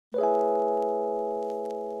Hello,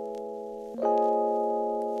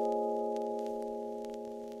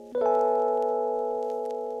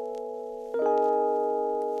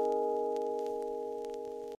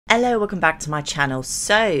 welcome back to my channel.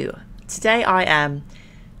 So, today I am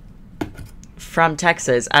from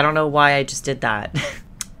Texas. I don't know why I just did that.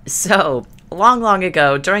 So, long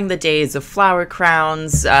ago, during the days of flower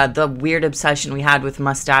crowns, the weird obsession we had with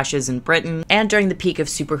mustaches in Britain, and during the peak of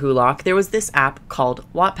Super Hulock, there was this app called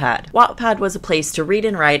Wattpad. Wattpad was a place to read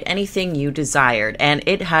and write anything you desired, and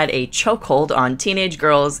it had a chokehold on teenage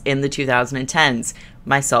girls in the 2010s.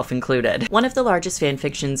 Myself included. One of the largest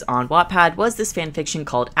fanfictions on Wattpad was this fanfiction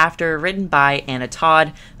called After, written by Anna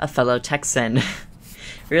Todd, a fellow Texan.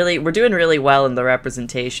 Really, we're doing really well in the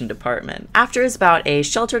representation department. After is about a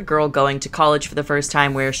sheltered girl going to college for the first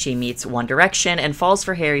time, where she meets One Direction and falls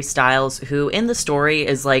for Harry Styles, who in the story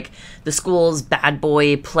is like the school's bad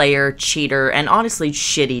boy, player, cheater, and honestly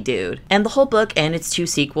shitty dude. And the whole book and its two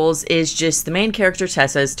sequels is just the main character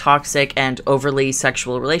Tessa's toxic and overly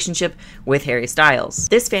sexual relationship with Harry Styles.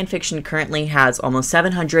 This fanfiction currently has almost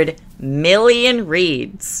 700 million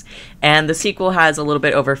reads, and the sequel has a little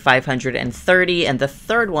bit over 530, and the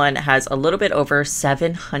third one has a little bit over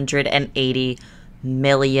 780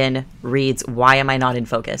 million reads. Why am I not in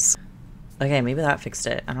focus? Okay, maybe that fixed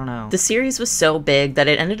it. I don't know. The series was so big that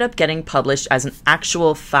it ended up getting published as an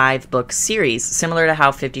actual 5-book series, similar to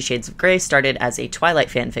how 50 Shades of Grey started as a Twilight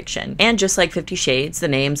fanfiction. And just like 50 Shades, the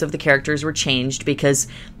names of the characters were changed because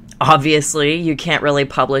obviously, you can't really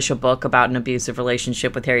publish a book about an abusive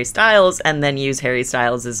relationship with Harry Styles and then use Harry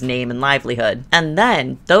Styles' name and livelihood. And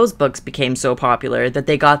then, those books became so popular that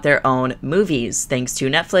they got their own movies, thanks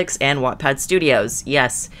to Netflix and Wattpad Studios.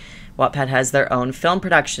 Yes, Wattpad has their own film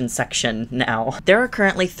production section now. There are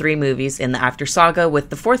currently 3 movies in the After Saga, with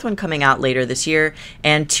the 4th one coming out later this year,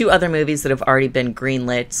 and 2 other movies that have already been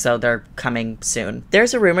greenlit, so they're coming soon.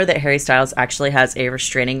 There's a rumor that Harry Styles actually has a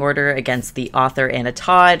restraining order against the author Anna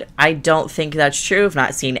Todd. I don't think that's true. I've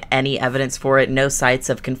not seen any evidence for it. No sites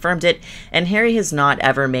have confirmed it, and Harry has not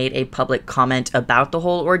ever made a public comment about the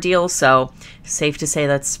whole ordeal, so safe to say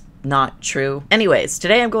that's not true. Anyways,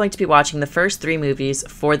 today I'm going to be watching the first 3 movies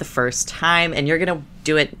for the first time, and you're gonna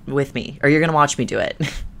do it with me, or you're gonna watch me do it.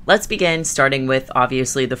 Let's begin, starting with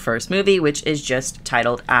obviously the first movie, which is just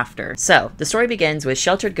titled After. So, the story begins with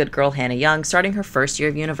sheltered good girl Hannah Young starting her first year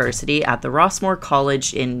of university at the Rossmore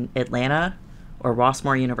College in Atlanta, or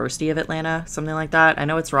Rossmore University of Atlanta, something like that. I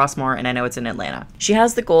know it's Rossmore, and I know it's in Atlanta. She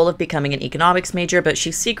has the goal of becoming an economics major, but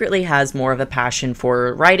she secretly has more of a passion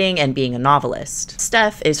for writing and being a novelist.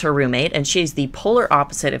 Steph is her roommate, and she's the polar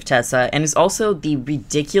opposite of Tessa, and is also the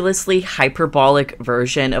ridiculously hyperbolic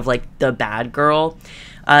version of, like, the bad girl.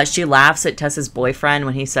 She laughs at Tessa's boyfriend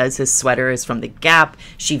when he says his sweater is from the Gap.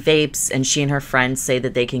 She vapes, and she and her friends say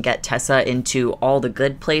that they can get Tessa into all the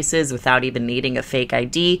good places without even needing a fake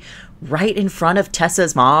ID, right in front of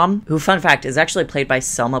Tessa's mom, who, fun fact, is actually played by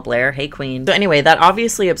Selma Blair. Hey, queen. So anyway, that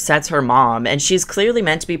obviously upsets her mom, and she's clearly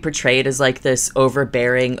meant to be portrayed as, like, this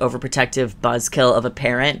overbearing, overprotective buzzkill of a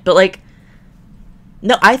parent, but, like,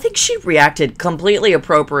 no, I think she reacted completely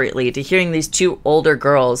appropriately to hearing these 2 older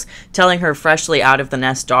girls telling her freshly out of the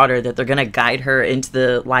nest daughter that they're gonna guide her into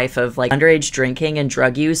the life of, like, underage drinking and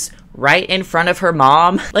drug use right in front of her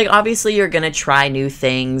mom. Like, obviously you're gonna try new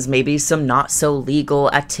things, maybe some not so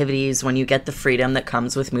legal activities when you get the freedom that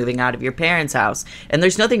comes with moving out of your parents' house. And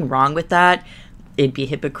there's nothing wrong with that. It'd be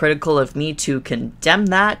hypocritical of me to condemn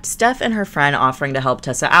that. Steph and her friend offering to help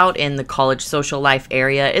Tessa out in the college social life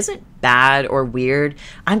area isn't bad or weird.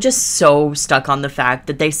 I'm just so stuck on the fact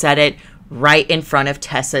that they said it right in front of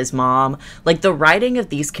Tessa's mom. Like, the writing of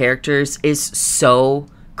these characters is so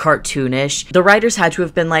cartoonish. The writers had to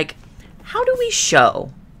have been like, how do we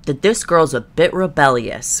show that this girl's a bit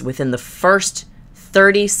rebellious within the first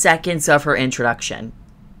 30 seconds of her introduction?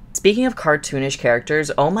 Speaking of cartoonish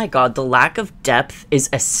characters, oh my god, the lack of depth is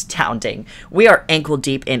astounding. We are ankle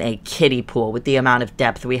deep in a kiddie pool with the amount of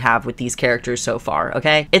depth we have with these characters so far,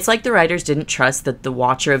 okay? It's like the writers didn't trust that the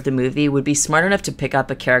watcher of the movie would be smart enough to pick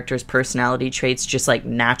up a character's personality traits just, like,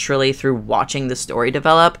 naturally through watching the story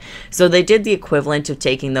develop. So they did the equivalent of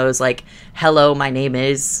taking those, like, hello, my name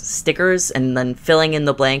is stickers, and then filling in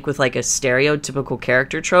the blank with, like, a stereotypical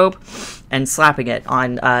character trope and slapping it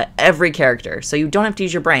on every character. So you don't have to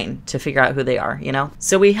use your brain. brain to figure out who they are, you know?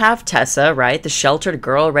 So we have Tessa, right? The sheltered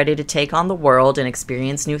girl ready to take on the world and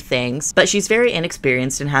experience new things, but she's very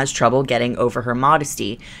inexperienced and has trouble getting over her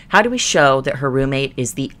modesty. How do we show that her roommate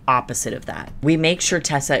is the opposite of that? We make sure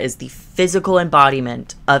Tessa is the physical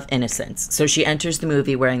embodiment of innocence. So she enters the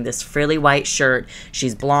movie wearing this frilly white shirt.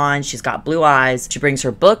 She's blonde. She's got blue eyes. She brings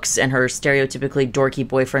her books and her stereotypically dorky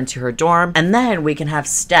boyfriend to her dorm. And then we can have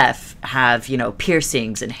Steph have, you know,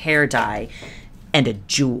 piercings and hair dye and a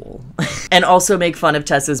jewel. And also make fun of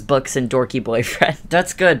Tessa's books and dorky boyfriend.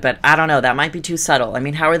 That's good, but I don't know. That might be too subtle. I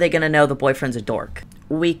mean, how are they going to know the boyfriend's a dork?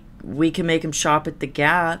 We can make him shop at the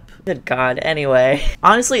Gap. Good God. Anyway.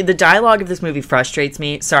 Honestly, the dialogue of this movie frustrates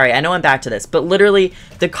me. Sorry, I know I'm back to this, but literally,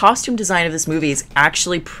 the costume design of this movie is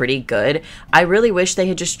actually pretty good. I really wish they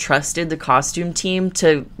had just trusted the costume team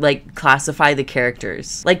to, like, classify the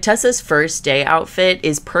characters. Like, Tessa's first day outfit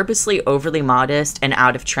is purposely overly modest and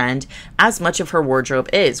out of trend, as much of her wardrobe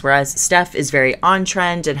is, whereas Steph is very on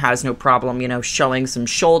trend and has no problem, you know, showing some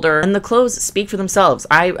shoulder. And the clothes speak for themselves.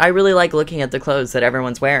 I really like looking at the clothes that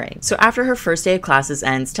everyone's wearing. So after her first day of classes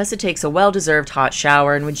ends, Tessa takes a well-deserved hot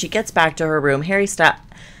shower, and when she gets back to her room,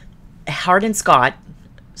 Hardin Scott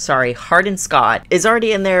is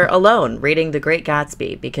already in there alone reading The Great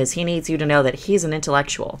Gatsby because he needs you to know that he's an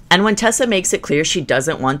intellectual. And when Tessa makes it clear she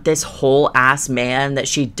doesn't want this whole ass man that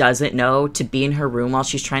she doesn't know to be in her room while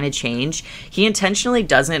she's trying to change, he intentionally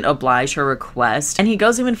doesn't oblige her request. And he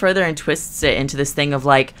goes even further and twists it into this thing of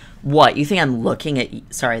like, what, you think I'm looking at you?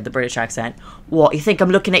 Sorry, the British accent. What, you think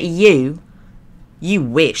I'm looking at you? You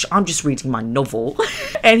wish. I'm just reading my novel.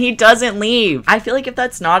 And he doesn't leave. I feel like if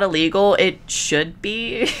that's not illegal, it should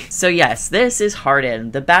be. So yes, this is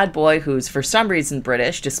Hardin, the bad boy who's for some reason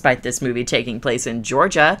British, despite this movie taking place in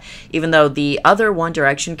Georgia, even though the other One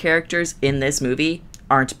Direction characters in this movie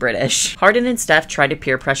aren't British. Hardin and Steph try to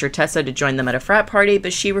peer pressure Tessa to join them at a frat party,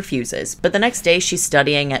 but she refuses. But the next day, she's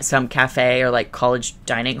studying at some cafe or like college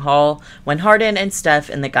dining hall when Hardin and Steph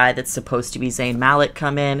and the guy that's supposed to be Zayn Malik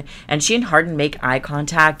come in, and she and Hardin make eye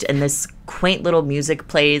contact, and this quaint little music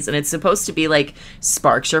plays, and it's supposed to be like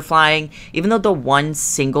sparks are flying, even though the one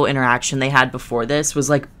single interaction they had before this was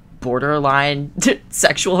like borderline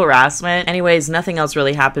sexual harassment. Anyways, nothing else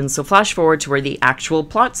really happens, so flash forward to where the actual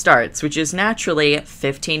plot starts, which is naturally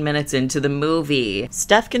 15 minutes into the movie.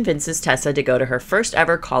 Steph convinces Tessa to go to her first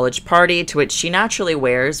ever college party, to which she naturally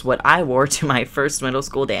wears what I wore to my first middle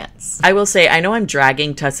school dance. I will say, I know I'm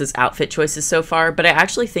dragging Tessa's outfit choices so far, but I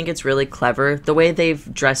actually think it's really clever the way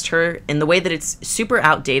they've dressed her, in the way that it's super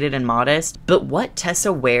outdated and modest, but what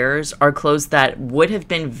Tessa wears are clothes that would have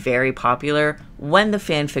been very popular when the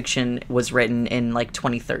fanfiction was written in like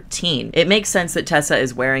 2013. It makes sense that Tessa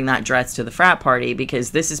is wearing that dress to the frat party because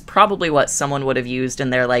this is probably what someone would have used in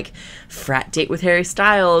their like frat date with Harry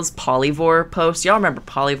Styles, Polyvore post. Y'all remember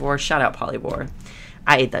Polyvore? Shout out Polyvore.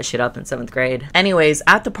 I ate that shit up in 7th grade. Anyways,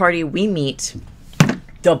 at the party we meet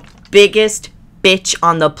the biggest bitch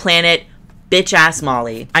on the planet, bitch ass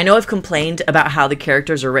Molly. I know I've complained about how the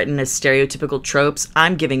characters are written as stereotypical tropes.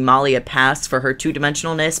 I'm giving Molly a pass for her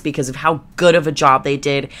two-dimensionalness because of how good of a job they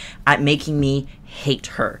did at making me hate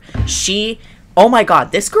her. Oh my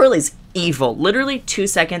god, this girl is evil. Literally 2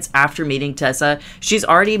 seconds after meeting Tessa, she's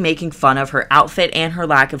already making fun of her outfit and her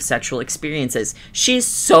lack of sexual experiences. She's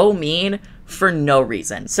so mean for no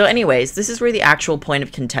reason. So anyways, this is where the actual point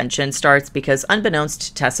of contention starts, because unbeknownst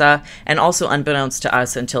to Tessa, and also unbeknownst to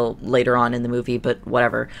us until later on in the movie, but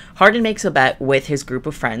whatever, Hardin makes a bet with his group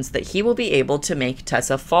of friends that he will be able to make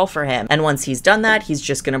Tessa fall for him. And once he's done that, he's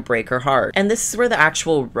just gonna break her heart. And this is where the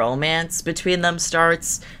actual romance between them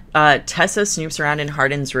starts. Tessa snoops around in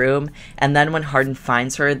Hardin's room, and then when Hardin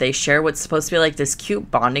finds her, they share what's supposed to be like this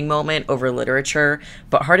cute bonding moment over literature,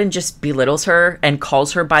 but Hardin just belittles her and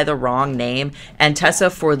calls her by the wrong name, and Tessa,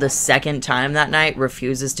 for the second time that night,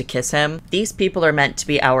 refuses to kiss him. These people are meant to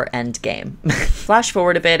be our end game. Flash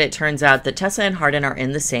forward a bit, it turns out that Tessa and Hardin are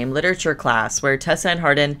in the same literature class, where Tessa and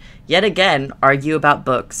Hardin, yet again, argue about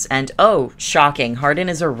books, and oh, shocking, Hardin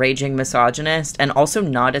is a raging misogynist, and also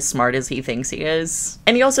not as smart as he thinks he is.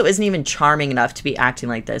 And he also isn't even charming enough to be acting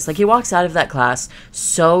like this. Like, he walks out of that class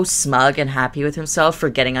so smug and happy with himself for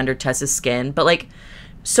getting under Tessa's skin, but like,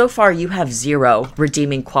 so far you have zero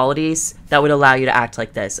redeeming qualities that would allow you to act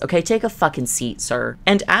like this. Okay, take a fucking seat, sir.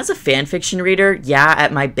 And as a fanfiction reader, yeah,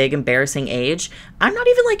 at my big embarrassing age, I'm not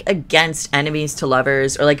even like against enemies to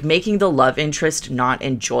lovers or like making the love interest not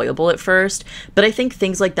enjoyable at first, but I think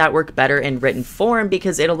things like that work better in written form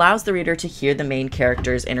because it allows the reader to hear the main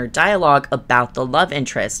character's inner dialogue about the love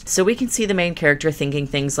interest. So we can see the main character thinking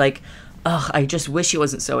things like, ugh, I just wish he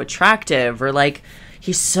wasn't so attractive, or like,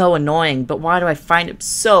 he's so annoying, but why do I find him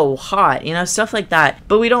so hot? You know, stuff like that.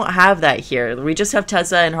 But we don't have that here. We just have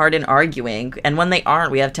Tessa and Hardin arguing, and when they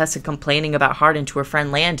aren't, we have Tessa complaining about Hardin to her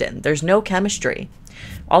friend Landon. There's no chemistry.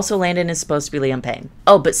 Also, Landon is supposed to be Liam Payne.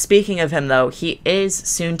 Oh, but speaking of him, though, he is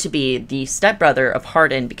soon to be the stepbrother of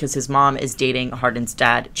Hardin because his mom is dating Hardin's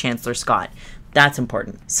dad, Chancellor Scott. That's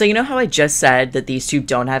important. So you know how I just said that these two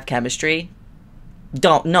don't have chemistry?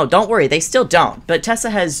 Don't worry, they still don't. But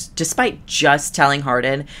Tessa has, despite just telling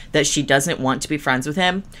Hardin that she doesn't want to be friends with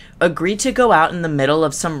him, agreed to go out in the middle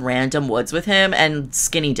of some random woods with him and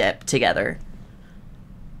skinny dip together.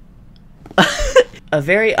 A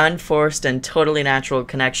very unforced and totally natural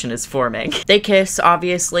connection is forming. They kiss,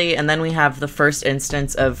 obviously, and then we have the first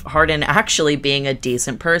instance of Hardin actually being a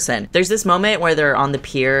decent person. There's this moment where they're on the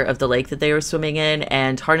pier of the lake that they were swimming in,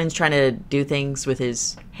 and Hardin's trying to do things with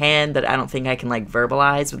his hand that I don't think I can, like,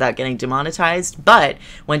 verbalize without getting demonetized. But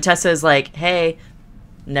when Tessa is like, hey,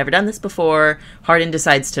 never done this before, Hardin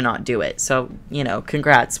decides to not do it. So, you know,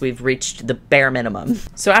 congrats, we've reached the bare minimum.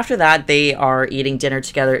 So after that, they are eating dinner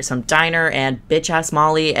together at some diner, and bitch-ass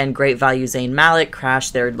Molly and Great Value Zayn Malik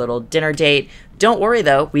crash their little dinner date. Don't worry,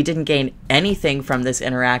 though, we didn't gain anything from this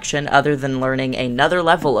interaction other than learning another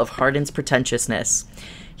level of Hardin's pretentiousness.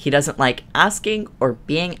 He doesn't like asking or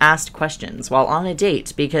being asked questions while on a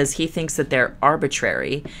date because he thinks that they're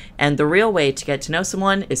arbitrary, and the real way to get to know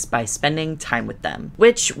someone is by spending time with them.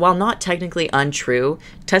 Which, while not technically untrue,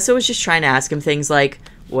 Tessa was just trying to ask him things like,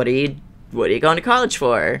 what are you going to college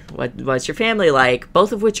for? What's your family like?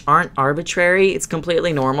 Both of which aren't arbitrary. It's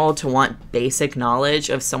completely normal to want basic knowledge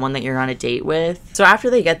of someone that you're on a date with. So after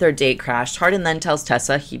they get their date crashed, Hardin then tells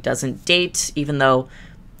Tessa he doesn't date, even though,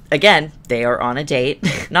 again, they are on a date.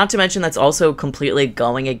 Not to mention that's also completely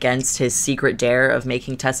going against his secret dare of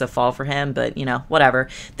making Tessa fall for him, but, you know, whatever.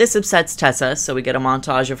 This upsets Tessa, so we get a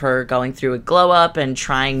montage of her going through a glow-up and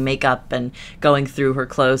trying makeup and going through her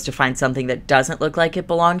clothes to find something that doesn't look like it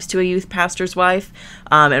belongs to a youth pastor's wife.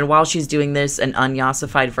 And while she's doing this, an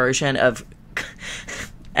unyassified version of...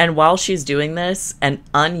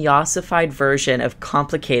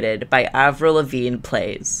 Complicated by Avril Lavigne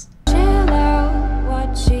plays.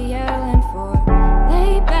 What you yelling for?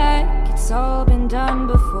 Lay back, it's all been done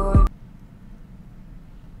before.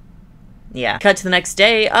 Yeah. Cut to the next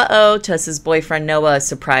day. Uh-oh, Tessa's boyfriend Noah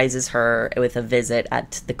surprises her with a visit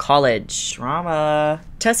at the college. Drama.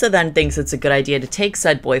 Tessa then thinks it's a good idea to take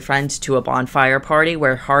said boyfriend to a bonfire party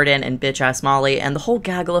where Hardin and bitch-ass Molly and the whole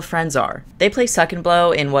gaggle of friends are. They play Suck and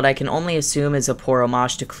Blow in what I can only assume is a poor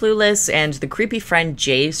homage to Clueless, and the creepy friend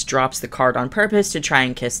Jace drops the card on purpose to try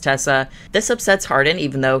and kiss Tessa. This upsets Hardin,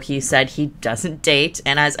 even though he said he doesn't date,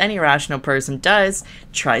 and as any rational person does,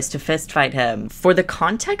 tries to fistfight him. For the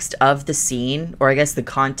context of the scene, or I guess the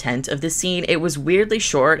content of the scene, it was weirdly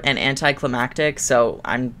short and anticlimactic, so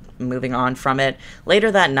I'm moving on from it.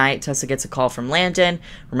 Later that night, Tessa gets a call from Landon,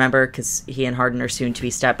 remember, because he and Hardin are soon to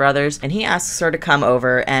be stepbrothers, and he asks her to come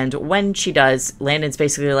over, and when she does, Landon's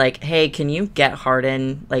basically like, hey, can you get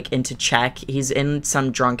Hardin, like, into check? He's in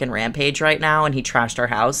some drunken rampage right now, and he trashed our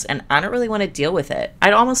house, and I don't really want to deal with it.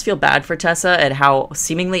 I'd almost feel bad for Tessa at how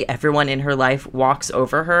seemingly everyone in her life walks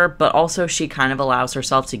over her, but also she kind of allows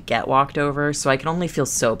herself to get walked over, so I can only feel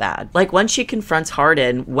so bad. Like, when she confronts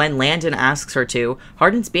Hardin, when Landon asks her to,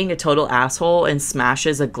 Hardin's being a total asshole and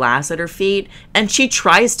smashes a glass at her feet, and she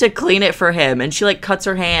tries to clean it for him, and she, like, cuts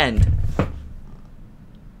her hand.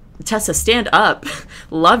 Tessa, stand up.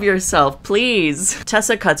 Love yourself, please.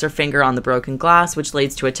 Tessa cuts her finger on the broken glass, which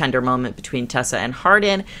leads to a tender moment between Tessa and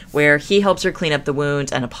Hardin, where he helps her clean up the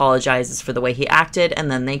wound and apologizes for the way he acted,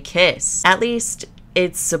 and then they kiss. At least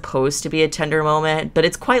it's supposed to be a tender moment, but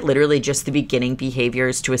it's quite literally just the beginning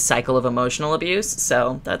behaviors to a cycle of emotional abuse,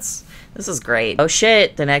 so this is great. Oh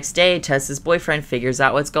shit, the next day, Tessa's boyfriend figures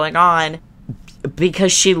out what's going on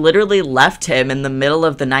because she literally left him in the middle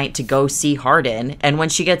of the night to go see Hardin, and when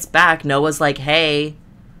she gets back, Noah's like, hey,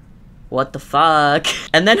 what the fuck?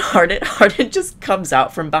 And then Hardin just comes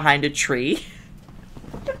out from behind a tree.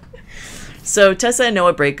 So Tessa and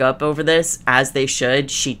Noah break up over this, as they should.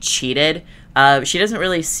 She cheated. She doesn't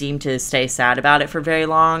really seem to stay sad about it for very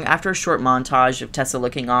long. After a short montage of Tessa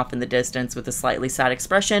looking off in the distance with a slightly sad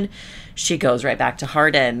expression, she goes right back to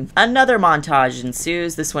Hardin. Another montage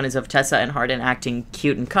ensues. This one is of Tessa and Hardin acting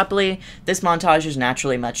cute and coupley. This montage is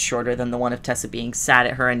naturally much shorter than the one of Tessa being sad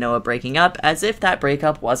at her and Noah breaking up, as if that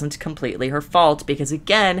breakup wasn't completely her fault, because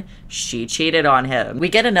again, she cheated on him. We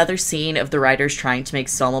get another scene of the writers trying to make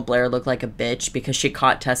Selma Blair look like a bitch because she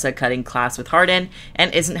caught Tessa cutting class with Hardin,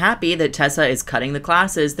 and isn't happy that Tessa Tessa is cutting the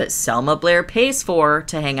classes that Selma Blair pays for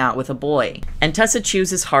to hang out with a boy. And Tessa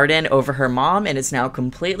chooses Hardin over her mom and is now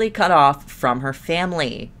completely cut off from her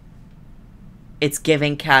family. It's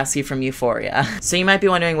giving Cassie from Euphoria. So you might be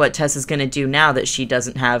wondering what Tessa's gonna do now that she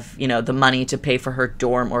doesn't have, you know, the money to pay for her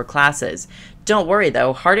dorm or classes. Don't worry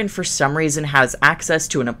though, Hardin for some reason has access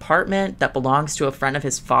to an apartment that belongs to a friend of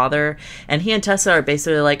his father, and he and Tessa are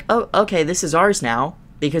basically like, oh, okay, this is ours now,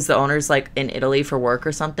 because the owner's like in Italy for work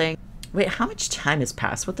or something. Wait, how much time has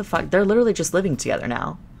passed? What the fuck? They're literally just living together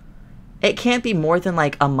now. It can't be more than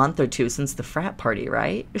like a month or two since the frat party,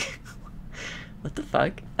 right? What the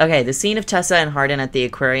fuck? Okay, the scene of Tessa and Hardin at the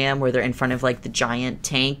aquarium where they're in front of like the giant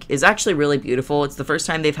tank is actually really beautiful. It's the first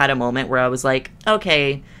time they've had a moment where I was like,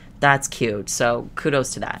 okay, that's cute. So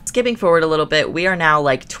kudos to that. Skipping forward a little bit, we are now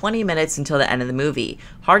like 20 minutes until the end of the movie.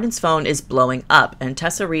 Hardin's phone is blowing up and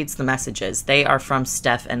Tessa reads the messages. They are from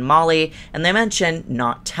Steph and Molly and they mention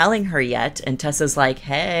not telling her yet. And Tessa's like,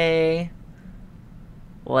 hey,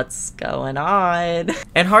 what's going on?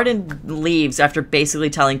 And Hardin leaves after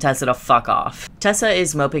basically telling Tessa to fuck off. Tessa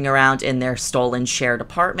is moping around in their stolen shared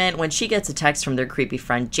apartment when she gets a text from their creepy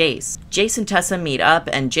friend Jace. Jace and Tessa meet up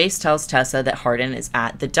and Jace tells Tessa that Hardin is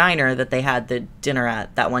at the diner that they had the dinner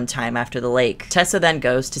at that one time after the lake. Tessa then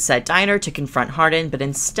goes to said diner to confront Hardin, but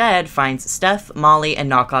instead finds Steph, Molly,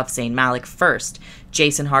 and knockoff Zayn Malik first.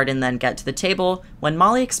 Jace and Hardin then get to the table when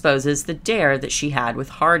Molly exposes the dare that she had with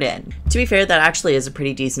Hardin. To be fair, that actually is a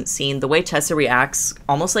pretty decent scene. The way Tessa reacts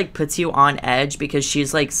almost like puts you on edge because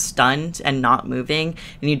she's like stunned and not moving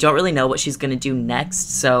and you don't really know what she's gonna do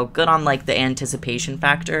next, so good on like the anticipation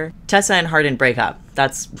factor. Tessa and Hardin break up.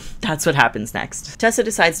 That's what happens next. Tessa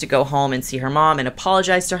decides to go home and see her mom and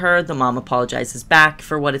apologize to her. The mom apologizes back.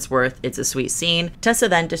 For what it's worth, it's a sweet scene. Tessa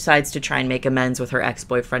then decides to try and make amends with her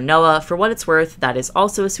ex-boyfriend Noah. For what it's worth, that is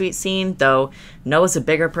also a sweet scene, though Noah's a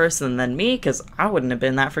bigger person than me because I wouldn't have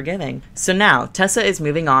been that forgiving. So now, Tessa is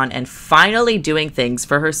moving on and finally doing things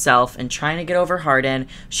for herself and trying to get over Hardin.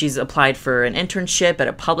 She's applied for an internship at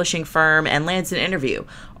a publishing firm and lands an interview.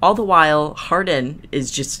 All the while, Hardin is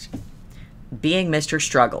just being Mr.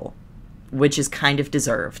 Struggle, which is kind of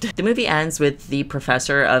deserved. The movie ends with the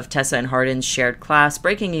professor of Tessa and Hardin's shared class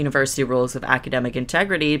breaking university rules of academic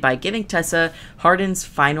integrity by giving Tessa Hardin's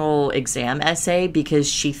final exam essay because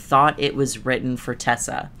she thought it was written for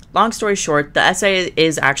Tessa. Long story short, the essay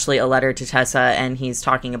is actually a letter to Tessa and he's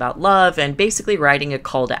talking about love and basically writing a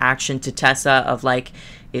call to action to Tessa of like,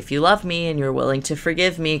 if you love me and you're willing to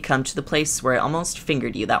forgive me, come to the place where I almost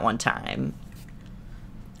fingered you that one time.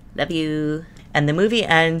 Love you. And the movie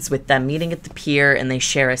ends with them meeting at the pier and they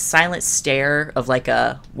share a silent stare of like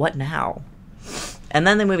a, what now? And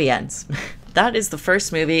then the movie ends. That is the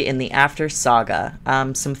first movie in the After saga.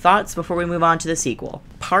 Some thoughts before we move on to the sequel.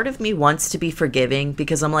 Part of me wants to be forgiving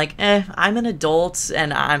because I'm like, I'm an adult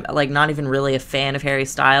and I'm like not even really a fan of Harry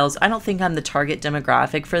Styles. I don't think I'm the target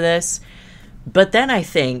demographic for this. But then I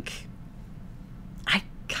think, I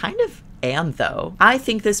kind of am though. I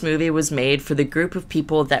think this movie was made for the group of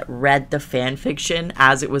people that read the fan fiction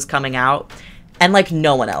as it was coming out and like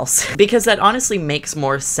no one else, because that honestly makes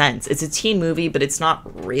more sense. It's a teen movie, but it's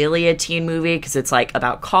not really a teen movie because it's like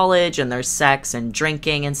about college and there's sex and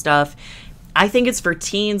drinking and stuff. I think it's for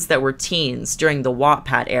teens that were teens during the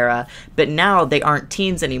Wattpad era, but now they aren't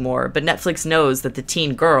teens anymore. But Netflix knows that the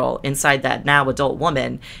teen girl inside that now adult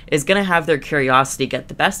woman is going to have their curiosity get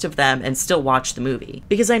the best of them and still watch the movie.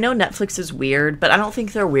 Because I know Netflix is weird, but I don't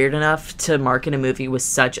think they're weird enough to market a movie with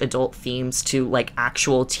such adult themes to like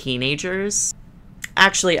actual teenagers.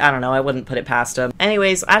 Actually, I don't know, I wouldn't put it past them.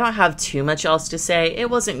 Anyways, I don't have too much else to say. It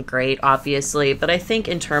wasn't great, obviously, but I think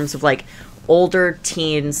in terms of like older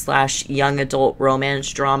teen / young adult romance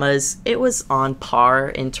dramas, it was on par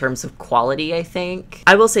in terms of quality, I think.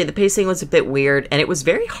 I will say the pacing was a bit weird, and it was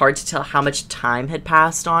very hard to tell how much time had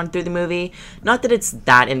passed on through the movie. Not that it's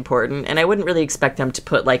that important, and I wouldn't really expect them to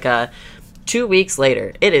put like a 2 weeks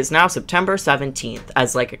later, it is now September 17th,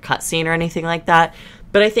 as like a cutscene or anything like that.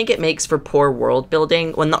 But I think it makes for poor world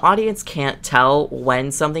building when the audience can't tell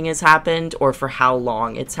when something has happened or for how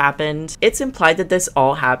long it's happened. It's implied that this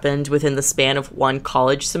all happened within the span of one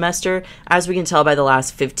college semester, as we can tell by the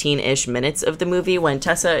last 15-ish minutes of the movie when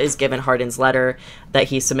Tessa is given Hardin's letter that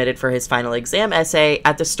he submitted for his final exam essay.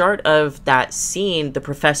 At the start of that scene, the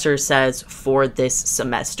professor says, "for this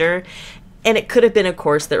semester." And it could have been a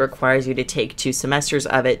course that requires you to take 2 semesters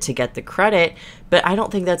of it to get the credit, but I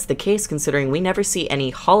don't think that's the case considering we never see any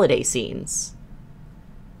holiday scenes.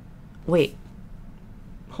 Wait.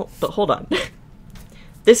 But hold on.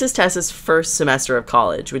 This is Tessa's first semester of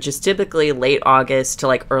college, which is typically late August to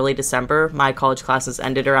like early December. My college classes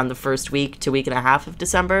ended around the first week to week and a half of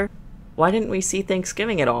December. Why didn't we see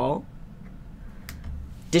Thanksgiving at all?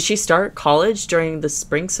 Did she start college during the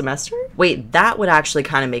spring semester? Wait, that would actually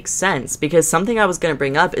kind of make sense, because something I was going to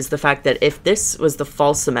bring up is the fact that if this was the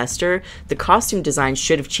fall semester, the costume design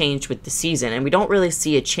should have changed with the season, and we don't really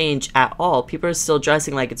see a change at all. People are still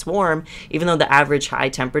dressing like it's warm, even though the average high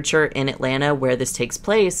temperature in Atlanta, where this takes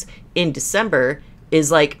place, in December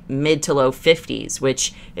is like mid to low 50s,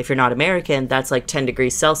 which, if you're not American, that's like 10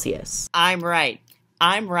 degrees Celsius. I'm right.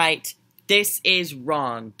 This is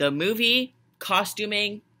wrong. The movie...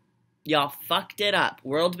 costuming, y'all fucked it up.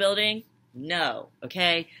 World building, no.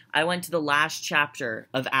 Okay, I went to the last chapter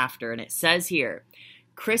of After, and it says here,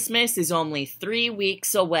 Christmas is only 3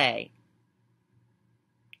 weeks away.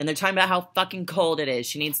 And they're talking about how fucking cold it is.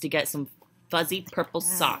 She needs to get some fuzzy purple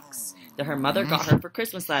socks that her mother got her for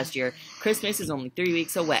Christmas last year. Christmas is only 3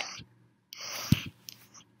 weeks away.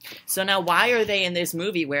 So now why are they in this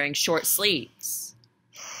movie wearing short sleeves?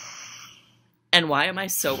 And why am I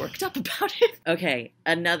so worked up about it? Okay,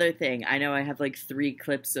 another thing. I know I have like 3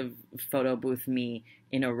 clips of photo booth me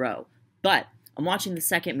in a row, but I'm watching the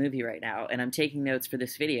second movie right now, and I'm taking notes for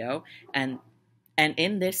this video, and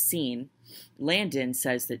in this scene, Landon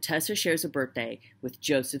says that Tessa shares a birthday with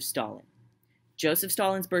Joseph Stalin. Joseph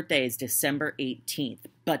Stalin's birthday is December 18th,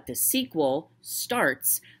 but the sequel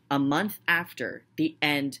starts a month after the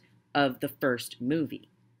end of the first movie.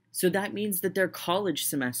 So that means that their college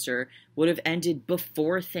semester would have ended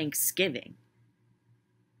before Thanksgiving.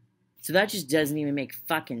 So that just doesn't even make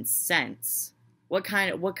fucking sense. What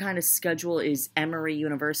kind of schedule is Emory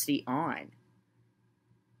University on?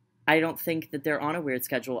 I don't think that they're on a weird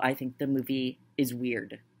schedule. I think the movie is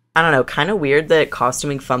weird. I don't know, kind of weird that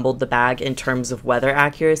costuming fumbled the bag in terms of weather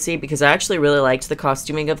accuracy, because I actually really liked the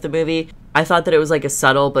costuming of the movie. I thought that it was like a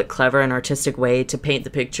subtle but clever and artistic way to paint the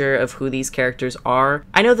picture of who these characters are.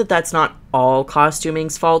 I know that that's not all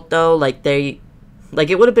costuming's fault though, it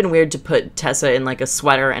would have been weird to put Tessa in like a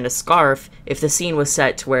sweater and a scarf if the scene was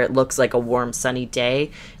set to where it looks like a warm sunny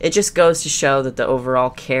day. It just goes to show that the overall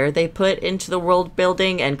care they put into the world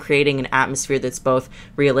building and creating an atmosphere that's both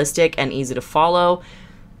realistic and easy to follow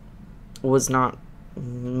was not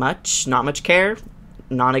much care,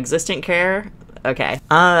 non-existent care. Okay.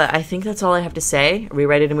 I think that's all I have to say. Are we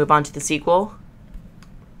ready to move on to the sequel?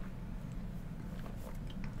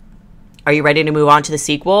 Are you ready to move on to the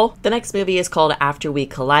sequel? The next movie is called After We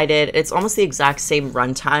Collided. It's almost the exact same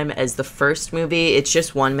runtime as the first movie. It's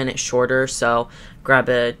just 1 minute shorter, so grab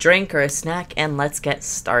a drink or a snack and let's get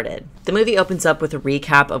started. The movie opens up with a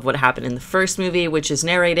recap of what happened in the first movie, which is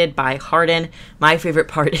narrated by Hardin. My favorite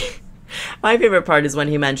part is when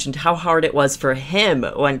he mentioned how hard it was for him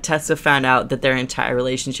when Tessa found out that their entire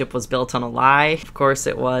relationship was built on a lie. Of course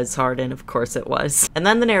it was, Hardin, of course it was. And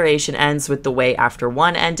then the narration ends with the way After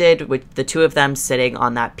One ended, with the two of them sitting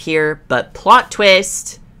on that pier. But plot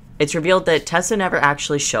twist! It's revealed that Tessa never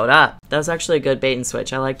actually showed up. That was actually a good bait and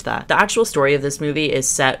switch. I liked that. The actual story of this movie is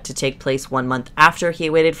set to take place 1 month after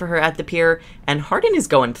he waited for her at the pier, and Hardin is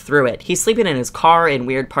going through it. He's sleeping in his car in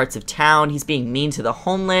weird parts of town. He's being mean to the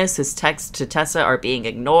homeless. His texts to Tessa are being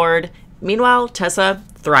ignored. Meanwhile, Tessa,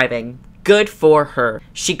 thriving. Good for her.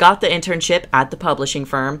 She got the internship at the publishing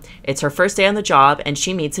firm. It's her first day on the job, and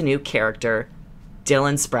she meets a new character.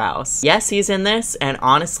 Dylan Sprouse. Yes, he's in this, and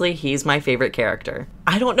honestly, he's my favorite character.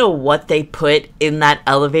 I don't know what they put in that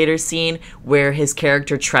elevator scene where his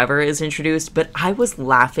character Trevor is introduced, but I was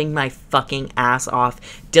laughing my fucking ass off.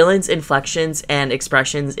 Dylan's inflections and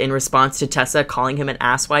expressions in response to Tessa calling him an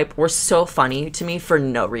asswipe were so funny to me for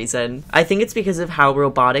no reason. I think it's because of how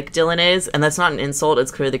robotic Dylan is, and that's not an insult.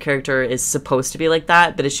 It's clear the character is supposed to be like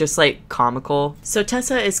that, but it's just like comical. So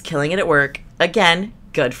Tessa is killing it at work. Again,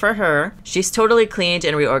 good for her. She's totally cleaned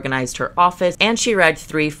and reorganized her office, and she read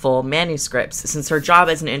 3 full manuscripts, since her job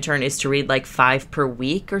as an intern is to read like 5 per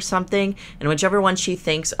week or something, and whichever ones she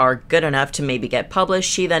thinks are good enough to maybe get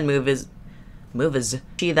published, she then moves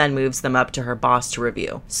them up to her boss to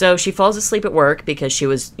review. So she falls asleep at work because she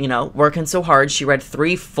was, working so hard. She read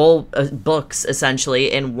 3 full books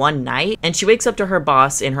essentially in one night, and she wakes up to her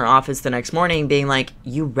boss in her office the next morning being like,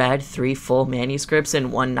 "You read 3 full manuscripts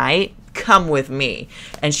in one night? Come with me."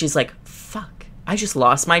 And she's like, fuck, I just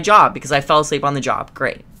lost my job because I fell asleep on the job.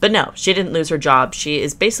 Great. But no, she didn't lose her job. She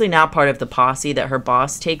is basically now part of the posse that her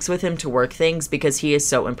boss takes with him to work things because he is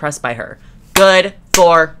so impressed by her. Good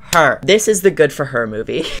for her. This is the good for her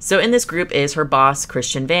movie. So in this group is her boss,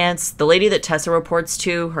 Christian Vance, the lady that Tessa reports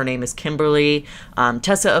to, her name is Kimberly,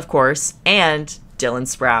 Tessa, of course, and Dylan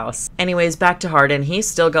Sprouse. Anyways, back to Hardin. He's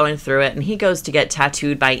still going through it, and he goes to get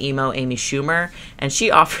tattooed by emo Amy Schumer, and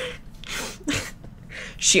she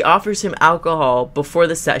She offers him alcohol before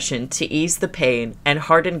the session to ease the pain, and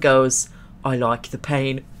Hardin goes, "I like the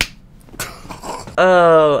pain."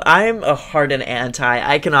 Oh, I'm a Hardin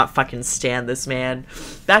anti. I cannot fucking stand this man.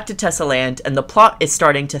 Back to Tessa Land, and the plot is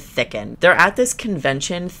starting to thicken. They're at this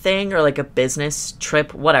convention thing, or like a business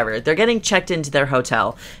trip, whatever. They're getting checked into their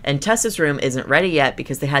hotel, and Tessa's room isn't ready yet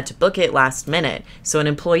because they had to book it last minute. So an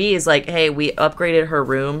employee is like, hey, we upgraded her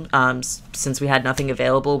room. Since we had nothing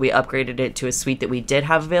available, we upgraded it to a suite that we did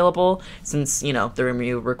have available, since, you know, the room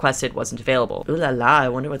you requested wasn't available. Ooh la la, I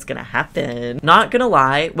wonder what's gonna happen. Not gonna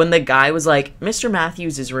lie, when the guy was like, Mr.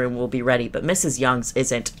 Matthews' room will be ready, but Mrs. Young's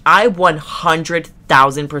isn't, I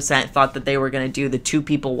 100,000% thought that they were going to do the 2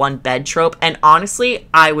 people 1 bed trope, and honestly,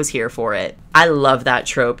 I was here for it. I love that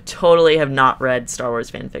trope. Totally have not read Star Wars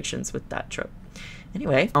fan fictions with that trope.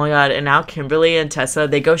 Anyway, oh my god, and now Kimberly and Tessa,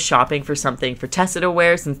 they go shopping for something for Tessa to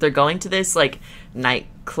wear since they're going to this, like,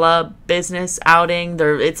 nightclub business outing.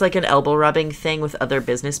 It's like an elbow rubbing thing with other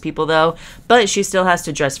business people, though, but she still has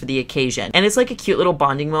to dress for the occasion. And it's like a cute little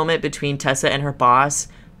bonding moment between Tessa and her boss,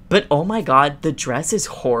 but oh my god, the dress is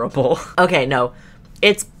horrible. Okay, no,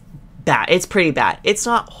 it's bad. It's pretty bad. It's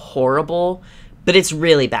not horrible, but it's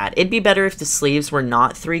really bad. It'd be better if the sleeves were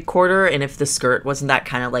not 3/4 and if the skirt wasn't that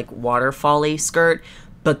kind of like waterfall-y skirt.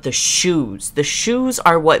 But the shoes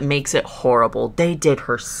are what makes it horrible. They did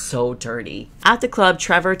her so dirty. At the club,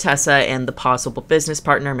 Trevor, Tessa, and the possible business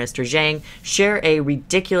partner, Mr. Zhang, share a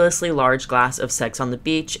ridiculously large glass of Sex on the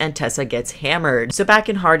Beach, and Tessa gets hammered. So back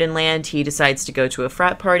in Hardin Land, he decides to go to a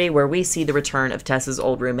frat party where we see the return of Tessa's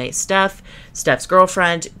old roommate, Steph, Steph's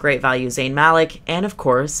girlfriend, Great Value Zayn Malik, and of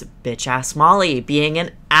course, bitch-ass Molly, being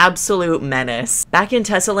an absolute menace. Back in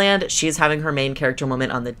Tessa Land, she's having her main character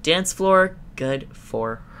moment on the dance floor. Good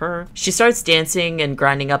for her. She starts dancing and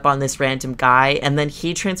grinding up on this random guy, and then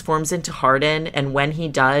he transforms into Hardin, and when he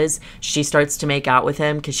does, she starts to make out with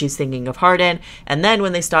him because she's thinking of Hardin, and then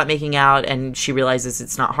when they stop making out and she realizes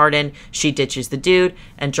it's not Hardin, she ditches the dude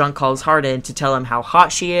and drunk calls Hardin to tell him how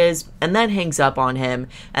hot she is, and then hangs up on him,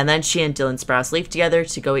 and then she and Dylan Sprouse leave together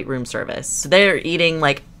to go eat room service. So they're eating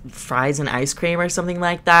like fries and ice cream or something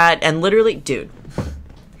like that, and literally, dude,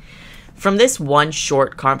 from this one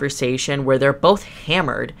short conversation where they're both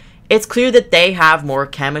hammered, it's clear that they have more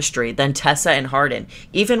chemistry than Tessa and Hardin,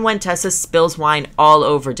 even when Tessa spills wine all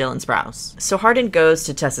over Dylan Sprouse. So Hardin goes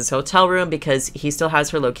to Tessa's hotel room because he still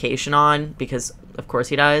has her location on, because of course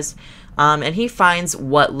he does. And he finds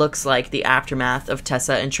what looks like the aftermath of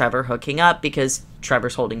Tessa and Trevor hooking up, because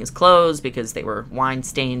Trevor's holding his clothes because they were wine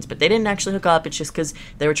stains, but they didn't actually hook up. It's just because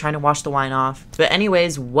they were trying to wash the wine off. But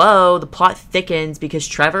anyways, whoa, the plot thickens because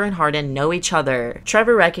Trevor and Hardin know each other.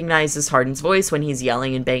 Trevor recognizes Hardin's voice when he's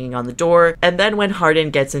yelling and banging on the door. And then when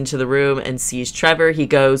Hardin gets into the room and sees Trevor, he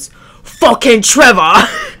goes, "Fucking Trevor!"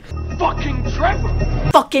 Fucking Trevor!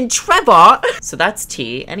 Fucking Trevor! So that's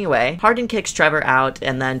tea. Anyway, Hardin kicks Trevor out,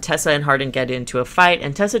 and then Tessa and Hardin get into a fight,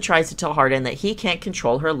 and Tessa tries to tell Hardin that he can't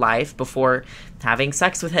control her life before having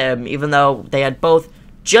sex with him, even though they had both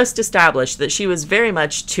just established that she was very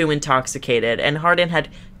much too intoxicated, and Hardin had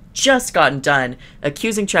just gotten done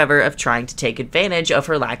accusing Trevor of trying to take advantage of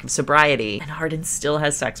her lack of sobriety. And Hardin still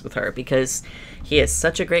has sex with her because he is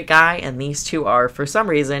such a great guy, and these two are, for some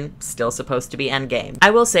reason, still supposed to be endgame. I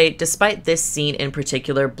will say, despite this scene in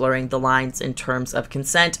particular blurring the lines in terms of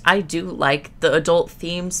consent, I do like the adult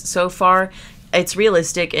themes so far. It's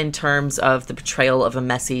realistic in terms of the portrayal of a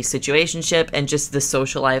messy situationship and just the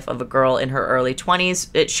social life of a girl in her early 20s.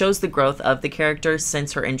 It shows the growth of the character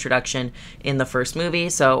since her introduction in the first movie,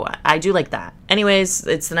 so I do like that. Anyways,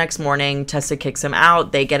 it's the next morning. Tessa kicks him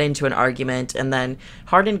out. They get into an argument, and then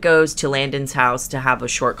Hardin goes to Landon's house to have a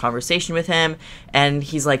short conversation with him, and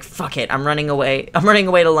he's like, fuck it, I'm running away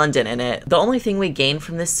to London in it. The only thing we gain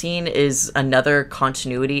from this scene is another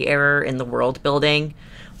continuity error in the world building.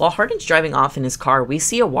 While Hardin's driving off in his car, we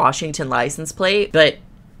see a Washington license plate, but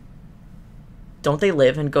don't they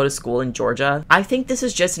live and go to school in Georgia? I think this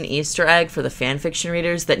is just an Easter egg for the fanfiction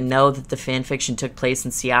readers that know that the fanfiction took place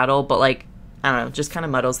in Seattle, but like, I don't know, just kind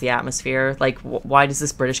of muddles the atmosphere. Like, why does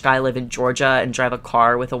this British guy live in Georgia and drive a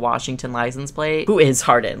car with a Washington license plate? Who is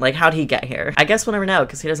Hardin? Like, how'd he get here? I guess we'll never know,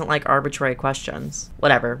 because he doesn't like arbitrary questions.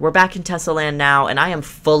 Whatever. We're back in Tessa Land now, and I am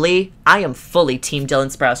fully Team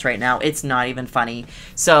Dylan Sprouse right now. It's not even funny.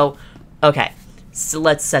 So, okay. So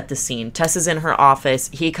let's set the scene. Tessa's in her office.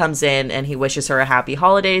 He comes in and he wishes her a happy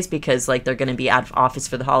holidays because like they're going to be out of office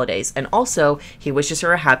for the holidays. And also he wishes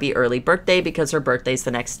her a happy early birthday because her birthday's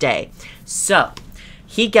the next day. So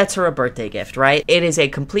he gets her a birthday gift, right? It is a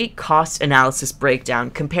complete cost analysis breakdown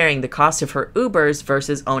comparing the cost of her Ubers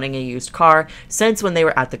versus owning a used car, since when they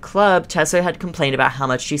were at the club, Tessa had complained about how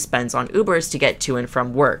much she spends on Ubers to get to and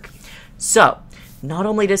from work. So, not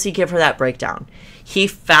only does he give her that breakdown, he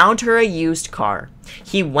found her a used car.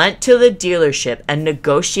 He went to the dealership and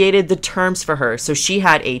negotiated the terms for her so she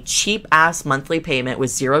had a cheap-ass monthly payment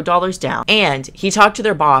with $0 down. And he talked to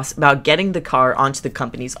their boss about getting the car onto the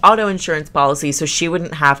company's auto insurance policy so she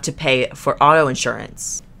wouldn't have to pay for auto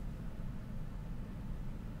insurance.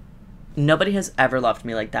 Nobody has ever loved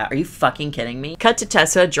me like that. Are you fucking kidding me? Cut to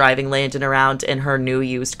Tessa driving Landon around in her new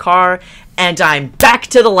used car, and I'm back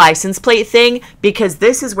to the license plate thing, because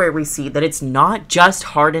this is where we see that it's not just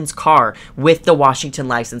Hardin's car with the Washington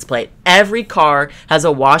license plate. Every car has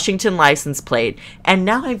a Washington license plate, and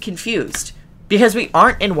now I'm confused. Because we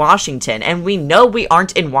aren't in Washington, and we know we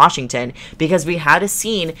aren't in Washington because we had a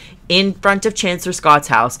scene in front of Chancellor Scott's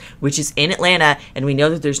house, which is in Atlanta, and we know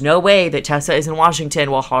that there's no way that Tessa is in Washington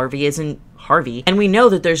while Harvey is in Harvey. And we know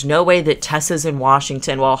that there's no way that Tessa's in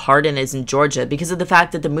Washington while Hardin is in Georgia because of the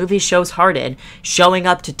fact that the movie shows Hardin showing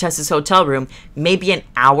up to Tessa's hotel room maybe an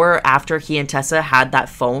hour after he and Tessa had that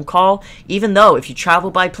phone call, even though if you travel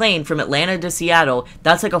by plane from Atlanta to Seattle,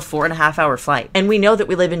 that's like a 4.5-hour flight. And we know that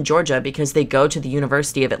we live in Georgia because they go to the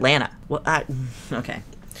University of Atlanta. Well, okay.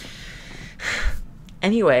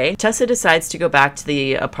 Anyway, Tessa decides to go back to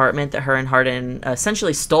the apartment that her and Hardin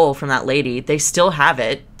essentially stole from that lady. They still have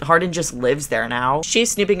it. Hardin just lives there now. She's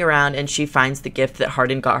snooping around and she finds the gift that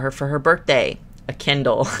Hardin got her for her birthday. A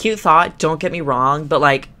Kindle. Cute thought, don't get me wrong, but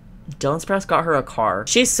like, Dylan Sprouse got her a car.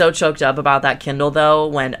 She's so choked up about that Kindle though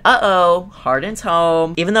when, Hardin's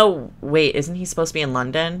home. Even though, wait, isn't he supposed to be in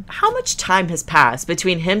London? How much time has passed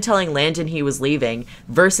between him telling Landon he was leaving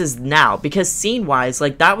versus now? Because scene-wise,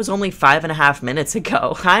 like, that was only 5.5 minutes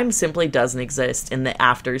ago. Time simply doesn't exist in the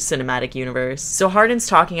after cinematic universe. So Hardin's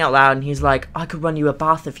talking out loud and he's like, I could run you a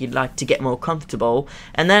bath if you'd like to get more comfortable.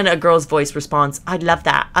 And then a girl's voice responds, I'd love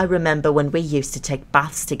that. I remember when we used to take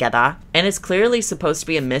baths together. And it's clearly supposed to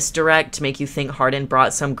be a misdirect to make you think Hardin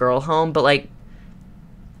brought some girl home, but like,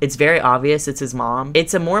 it's very obvious it's his mom.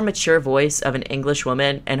 It's a more mature voice of an English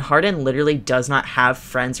woman, and Hardin literally does not have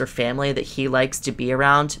friends or family that he likes to be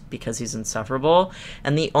around because he's insufferable,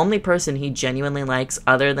 and the only person he genuinely likes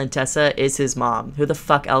other than Tessa is his mom. Who the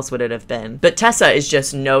fuck else would it have been? But Tessa is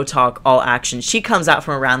just no talk, all action. She comes out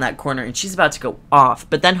from around that corner and she's about to go off,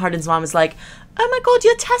 but then Hardin's mom is like, oh my god,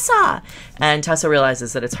 you're Tessa! And Tessa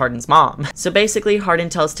realizes that it's Hardin's mom. So basically, Hardin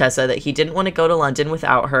tells Tessa that he didn't want to go to London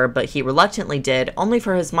without her, but he reluctantly did, only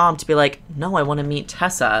for his mom to be like, no, I want to meet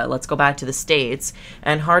Tessa, let's go back to the States.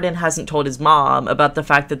 And Hardin hasn't told his mom about the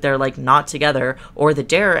fact that they're like not together or the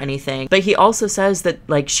dare or anything, but he also says that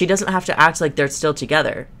like she doesn't have to act like they're still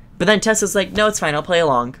together. But then Tessa's like, no, it's fine, I'll play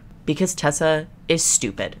along. Because Tessa is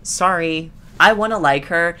stupid. Sorry. I want to like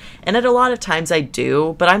her, and at a lot of times I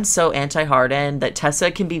do, but I'm so anti-Hardin that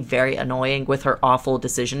Tessa can be very annoying with her awful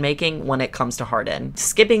decision-making when it comes to Hardin.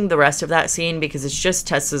 Skipping the rest of that scene because it's just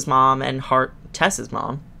Tessa's mom and Hardin's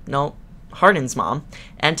mom,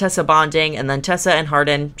 and Tessa bonding, and then Tessa and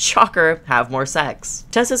Hardin, shocker, have more sex.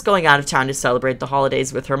 Tessa's going out of town to celebrate the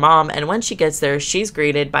holidays with her mom, and when she gets there, she's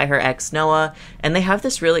greeted by her ex, Noah, and they have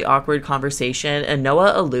this really awkward conversation, and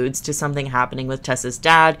Noah alludes to something happening with Tessa's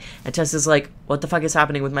dad, and Tessa's like, what the fuck is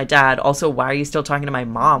happening with my dad? Also, why are you still talking to my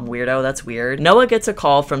mom, weirdo? That's weird. Noah gets a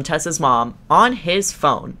call from Tessa's mom on his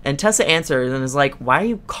phone, and Tessa answers and is like, why are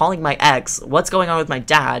you calling my ex? What's going on with my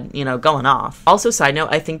dad? You know, going off. Also, side note,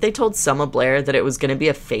 I think they told Selma Blair that it was gonna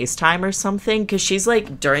be a FaceTime or something, because she's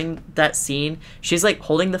like, during that scene, she's like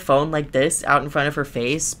holding the phone like this out in front of her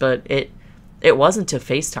face, but it wasn't a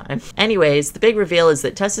FaceTime. Anyways, the big reveal is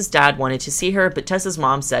that Tessa's dad wanted to see her, but Tessa's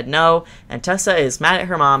mom said no, and Tessa is mad at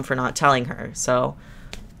her mom for not telling her. So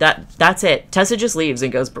that's it. Tessa just leaves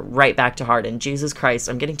and goes right back to Hardin. Jesus Christ,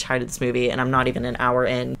 I'm getting tired of this movie, and I'm not even an hour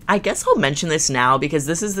in. I guess I'll mention this now because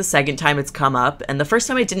this is the second time it's come up, and the first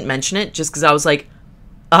time I didn't mention it just because I was like,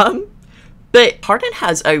 But Hardin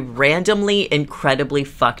has a randomly incredibly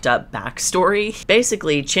fucked up backstory.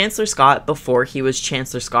 Basically, Chancellor Scott, before he was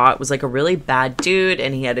Chancellor Scott, was like a really bad dude,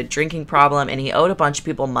 and he had a drinking problem, and he owed a bunch of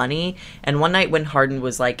people money. And one night when Hardin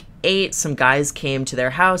was like 8, some guys came to their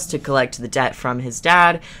house to collect the debt from his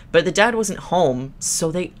dad, but the dad wasn't home,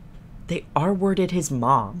 so they R-worded his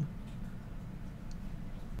mom.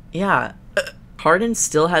 Yeah. Hardin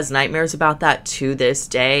still has nightmares about that to this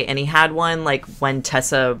day, and he had one like when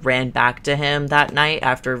Tessa ran back to him that night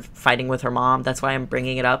after fighting with her mom. That's why I'm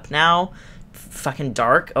bringing it up now, fucking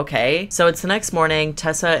dark. Okay. So it's the next morning.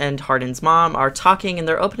 Tessa and Hardin's mom are talking, and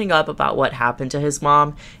they're opening up about what happened to his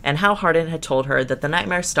mom and how Hardin had told her that the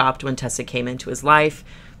nightmare stopped when Tessa came into his life.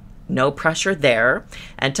 No pressure there.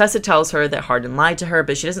 And Tessa tells her that Hardin lied to her,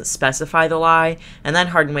 but she doesn't specify the lie. And then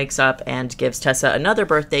Hardin wakes up and gives Tessa another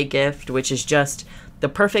birthday gift, which is just the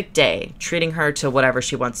perfect day, treating her to whatever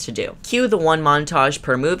she wants to do. Cue the one montage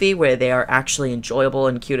per movie where they are actually enjoyable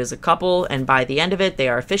and cute as a couple, and by the end of it, they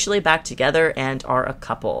are officially back together and are a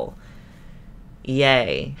couple.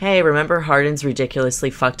 Yay. Hey, remember Hardin's ridiculously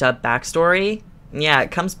fucked up backstory? Yeah, it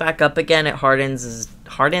comes back up again at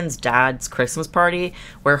Hardin's dad's Christmas party,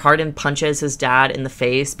 where Hardin punches his dad in the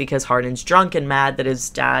face because Hardin's drunk and mad that his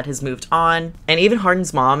dad has moved on. And even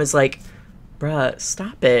Hardin's mom is like, bruh,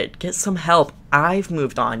 stop it. Get some help. I've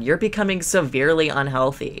moved on. You're becoming severely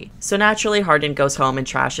unhealthy. So naturally, Hardin goes home and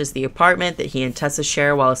trashes the apartment that he and Tessa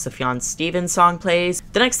share while a Sufjan Stevens song plays.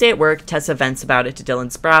 The next day at work, Tessa vents about it to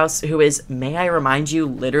Dylan Sprouse, who is, may I remind you,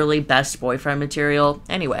 literally best boyfriend material.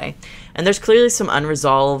 Anyway, and there's clearly some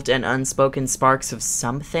unresolved and unspoken sparks of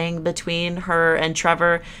something between her and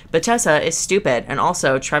Trevor, but Tessa is stupid, and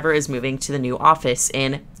also Trevor is moving to the new office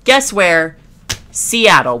in, guess where?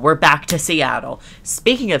 Seattle. We're back to Seattle.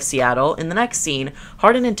 Speaking of Seattle, in the next scene,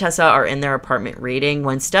 Hardin and Tessa are in their apartment reading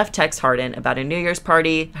when Steph texts Hardin about a New Year's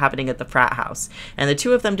party happening at the frat house, and the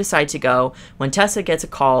two of them decide to go when Tessa gets a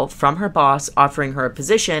call from her boss offering her a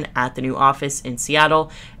position at the new office in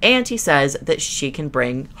Seattle, and he says that she can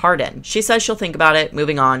bring Hardin. She says she'll think about it,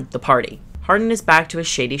 moving on, the party. Hardin is back to his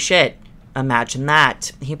shady shit. Imagine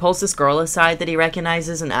that. He pulls this girl aside that he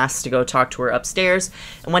recognizes and asks to go talk to her upstairs.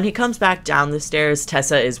 And when he comes back down the stairs,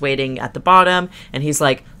 Tessa is waiting at the bottom. And he's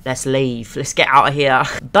like, let's leave. Let's get out of here.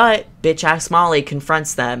 But bitch-ass Molly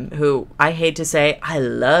confronts them, who, I hate to say, I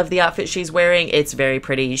love the outfit she's wearing. It's very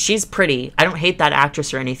pretty. She's pretty. I don't hate that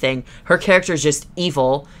actress or anything. Her character is just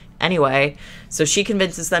evil. Anyway, so she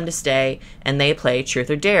convinces them to stay, and they play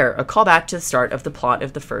Truth or Dare, a callback to the start of the plot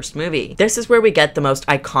of the first movie. This is where we get the most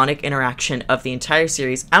iconic interaction of the entire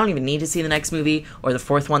series. I don't even need to see the next movie, or the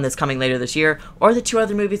fourth one that's coming later this year, or the two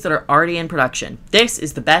other movies that are already in production. This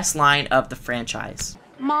is the best line of the franchise.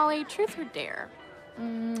 Molly, truth or dare?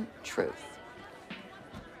 Truth.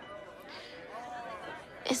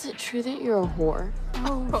 Is it true that you're a whore?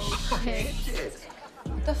 Oh, shit.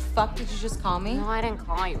 What the fuck did you just call me? No, I didn't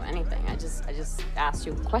call you anything. I just asked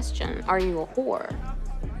you a question. Are you a whore?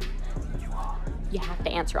 You have to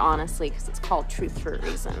answer honestly because it's called truth for a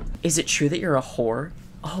reason. Is it true that you're a whore?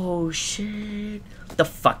 Oh, shit. The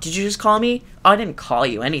fuck did you just call me? Oh, I didn't call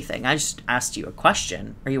you anything. I just asked you a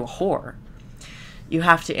question. Are you a whore? You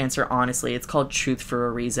have to answer honestly. It's called truth for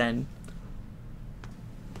a reason.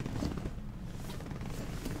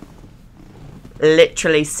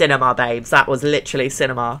 Literally cinema, babes. That was literally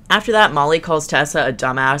cinema. After that, Molly calls Tessa a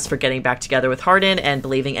dumbass for getting back together with Hardin and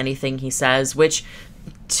believing anything he says, which,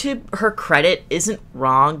 to her credit, isn't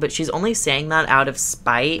wrong, but she's only saying that out of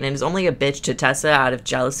spite and is only a bitch to Tessa out of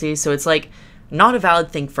jealousy, so it's like not a valid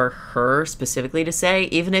thing for her specifically to say,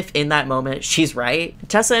 even if in that moment she's right.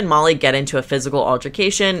 Tessa and Molly get into a physical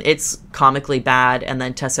altercation. It's comically bad, and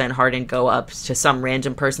then Tessa and Hardin go up to some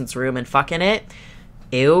random person's room and fuck in it.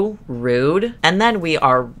 Ew, rude. And then we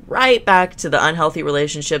are right back to the unhealthy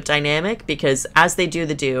relationship dynamic because after they do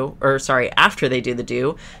the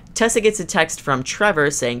do, Tessa gets a text from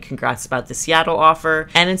Trevor saying congrats about the Seattle offer,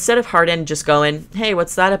 and instead of Hardin just going, hey,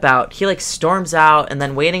 what's that about? He storms out, and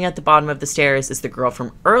then waiting at the bottom of the stairs is the girl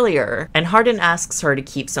from earlier, and Hardin asks her to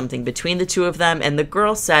keep something between the two of them, and the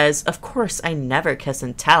girl says, of course, I never kiss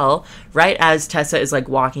and tell, right as Tessa is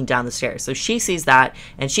walking down the stairs. So she sees that,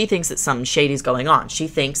 and she thinks that something shady's going on. She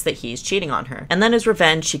thinks that he's cheating on her. And then as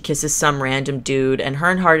revenge, she kisses some random dude, and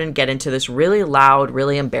her and Hardin get into this really loud,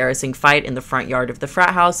 really embarrassing fight in the front yard of the frat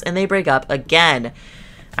house, and they break up again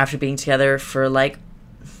after being together for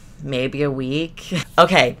maybe a week.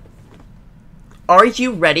 Okay, are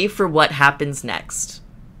you ready for what happens next?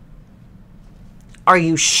 Are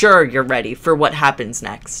you sure you're ready for what happens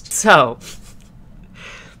next? So,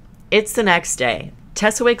 it's the next day.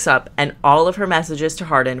 Tessa wakes up and all of her messages to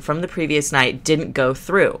Hardin from the previous night didn't go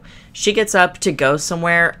through. She gets up to go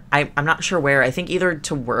somewhere. I'm not sure where. I think either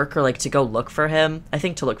to work or to go look for him. I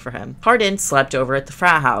think to look for him. Hardin slept over at the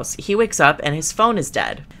frat house. He wakes up and his phone is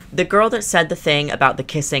dead. The girl that said the thing about the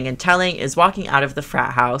kissing and telling is walking out of the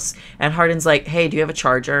frat house, and Hardin's like, hey, do you have a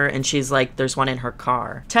charger? And she's like, there's one in her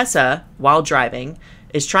car. Tessa, while driving,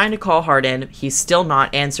 is trying to call Hardin. He's still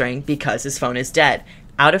not answering because his phone is dead.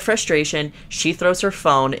 Out of frustration, she throws her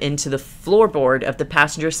phone into the floorboard of the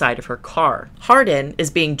passenger side of her car. Hardin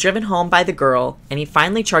is being driven home by the girl, and he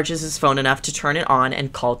finally charges his phone enough to turn it on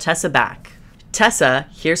and call Tessa back. Tessa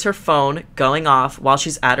hears her phone going off while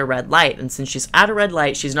she's at a red light. And since she's at a red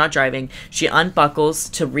light, she's not driving. She unbuckles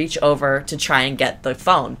to reach over to try and get the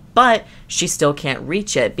phone. But she still can't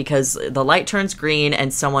reach it because the light turns green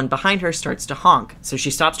and someone behind her starts to honk. So she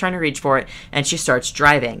stops trying to reach for it and she starts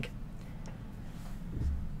driving.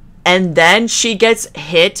 And then she gets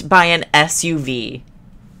hit by an SUV.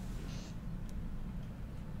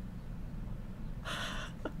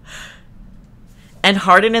 And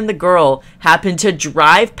Hardin and the girl happen to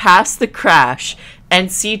drive past the crash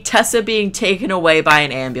and see Tessa being taken away by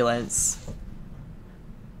an ambulance.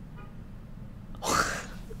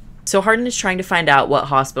 So Hardin is trying to find out what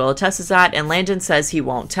hospital Tessa's at, and Landon says he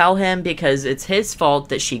won't tell him because it's his fault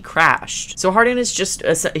that she crashed. So Hardin is just,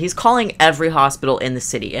 he's calling every hospital in the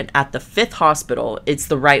city, and at the 5th hospital, it's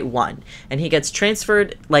the right one. And he gets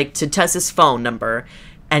transferred, like, to Tessa's phone number,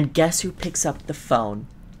 and guess who picks up the phone?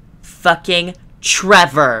 Fucking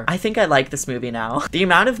Trevor. I think I like this movie now. The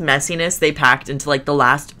amount of messiness they packed into, like, the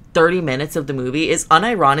last 30 minutes of the movie is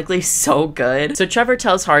unironically so good. So Trevor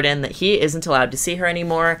tells Hardin that he isn't allowed to see her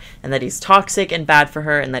anymore and that he's toxic and bad for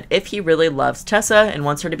her, and that if he really loves Tessa and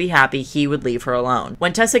wants her to be happy, he would leave her alone.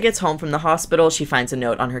 When Tessa gets home from the hospital, she finds a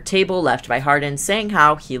note on her table left by Hardin saying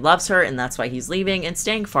how he loves her and that's why he's leaving and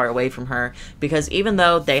staying far away from her, because even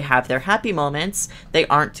though they have their happy moments, they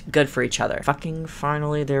aren't good for each other. Fucking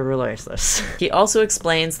finally, they're relentless. He also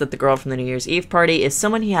explains that the girl from the New Year's Eve party is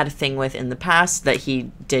someone he had a thing with in the past that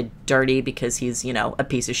he did dirty because he's, you know, a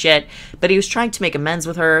piece of shit, but he was trying to make amends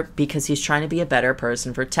with her because he's trying to be a better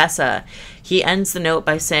person for Tessa. He ends the note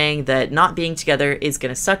by saying that not being together is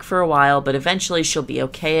gonna suck for a while, but eventually she'll be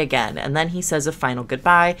okay again, and then he says a final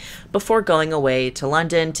goodbye before going away to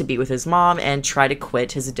London to be with his mom and try to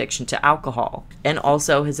quit his addiction to alcohol, and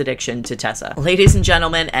also his addiction to Tessa. Ladies and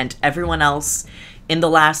gentlemen, and everyone else, in the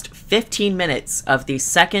last 15 minutes of the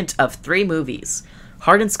second of 3 movies,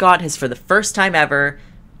 Hardin Scott has, for the first time ever,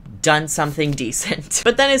 done something decent.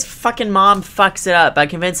 But then his fucking mom fucks it up by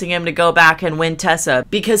convincing him to go back and win Tessa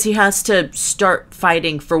because he has to start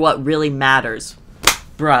fighting for what really matters.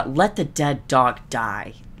 Bruh, let the dead dog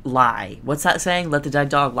die. Lie. What's that saying? Let the dead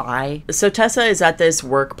dog lie? So Tessa is at this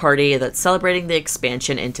work party that's celebrating the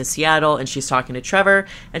expansion into Seattle, and she's talking to Trevor,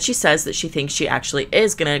 and she says that she thinks she actually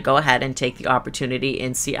is gonna go ahead and take the opportunity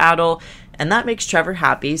in Seattle, and that makes Trevor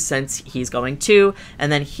happy since he's going too.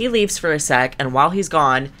 And then he leaves for a sec, and while he's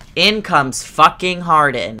gone, in comes fucking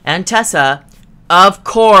Hardin. And Tessa, of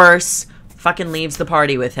course, fucking leaves the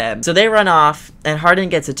party with him. So they run off, and Hardin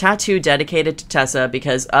gets a tattoo dedicated to Tessa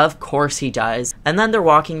because of course he does. And then they're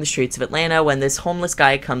walking the streets of Atlanta when this homeless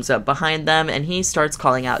guy comes up behind them and he starts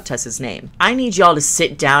calling out Tessa's name. I need y'all to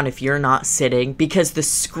sit down if you're not sitting, because the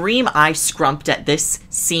scream I scrumped at this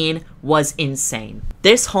scene was insane.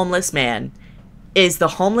 This homeless man is the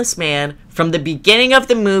homeless man from the beginning of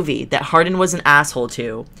the movie that Hardin was an asshole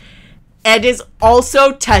to, and is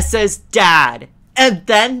also Tessa's dad. And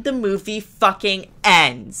then the movie fucking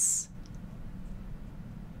ends.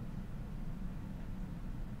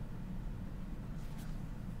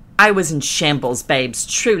 I was in shambles, babes.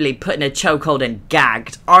 Truly put in a chokehold and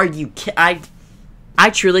gagged. Are you kidding? I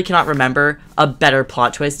truly cannot remember a better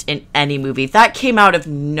plot twist in any movie. That came out of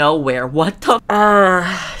nowhere. What the?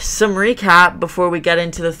 Some recap before we get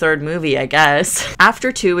into the third movie, I guess.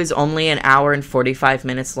 After 2 is only an hour and 45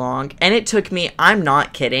 minutes long, and it took me, I'm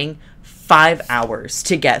not kidding, 5 hours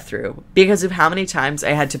to get through because of how many times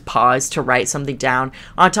I had to pause to write something down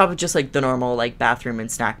on top of just like the normal like bathroom and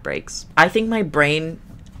snack breaks. I think my brain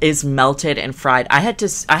is melted and fried. I had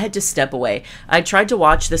to step away. I tried to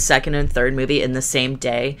watch the second and third movie in the same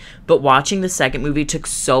day, but watching the second movie took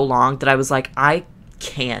so long that I was like, I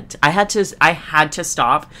can't. I had to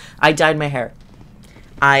stop. I dyed my hair.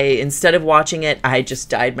 Instead of watching it, I just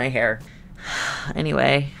dyed my hair.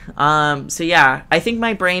 Anyway, so yeah, I think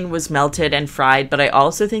my brain was melted and fried, but I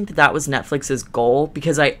also think that that was Netflix's goal,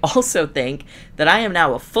 because I also think that I am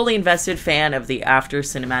now a fully invested fan of the After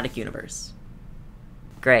Cinematic Universe.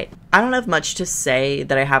 Great. I don't have much to say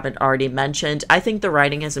that I haven't already mentioned. I think the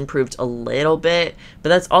writing has improved a little bit, but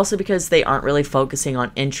that's also because they aren't really focusing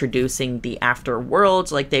on introducing the after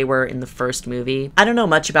world like they were in the first movie. I don't know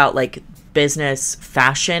much about like business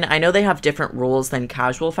fashion. I know they have different rules than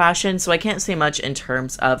casual fashion, so I can't say much in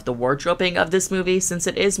terms of the wardrobing of this movie since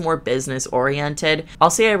it is more business oriented. I'll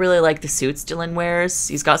say I really like the suits Dylan wears.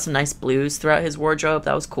 He's got some nice blues throughout his wardrobe.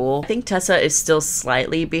 That was cool. I think Tessa is still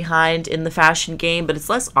slightly behind in the fashion game, but it's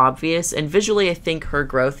less obvious, and visually I think her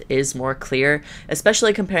growth is more clear,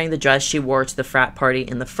 especially comparing the dress she wore to the frat party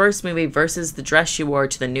in the first movie versus the dress she wore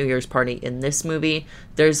to the New Year's party in this movie.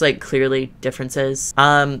 There's like clearly differences.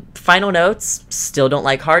 Final note notes, still don't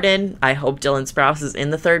like Hardin. I hope Dylan Sprouse is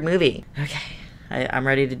in the third movie. Okay. I'm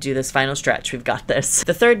ready to do this final stretch. We've got this.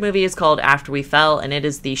 The third movie is called After We Fell, and it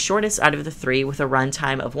is the shortest out of the three with a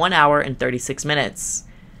runtime of 1 hour and 36 minutes.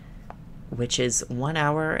 Which is 1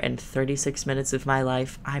 hour and 36 minutes of my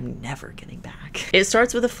life I'm never getting back. It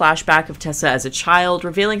starts with a flashback of Tessa as a child,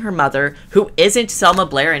 revealing her mother, who isn't Selma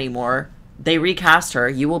Blair anymore. They recast her.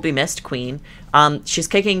 You will be missed, Queen. She's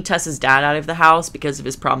kicking Tessa's dad out of the house because of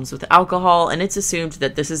his problems with alcohol, and it's assumed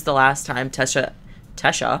that this is the last time Tessa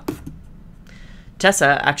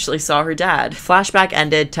actually saw her dad. Flashback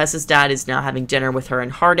ended. Tessa's dad is now having dinner with her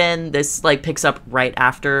and Hardin. This picks up right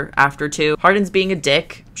after 2. Hardin's being a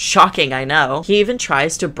dick. Shocking, I know. He even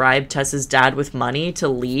tries to bribe Tessa's dad with money to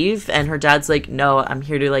leave, and her dad's like, no, I'm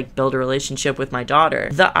here to build a relationship with my daughter.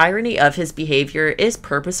 The irony of his behavior is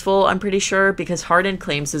purposeful, I'm pretty sure, because Hardin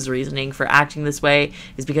claims his reasoning for acting this way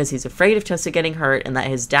is because he's afraid of Tessa getting hurt and that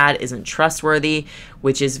his dad isn't trustworthy,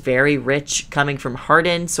 which is very rich coming from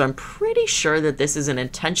Hardin, so I'm pretty sure that this is an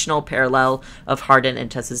intentional parallel of Hardin and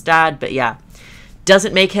Tessa's dad, but yeah.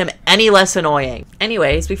 Doesn't make him any less annoying.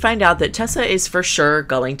 Anyways, we find out that Tessa is for sure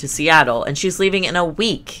going to Seattle, and she's leaving in a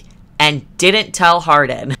week, and didn't tell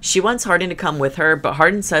Hardin. She wants Hardin to come with her, but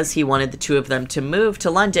Hardin says he wanted the two of them to move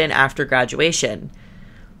to London after graduation.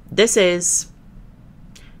 This is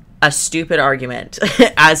a stupid argument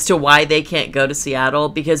as to why they can't go to Seattle,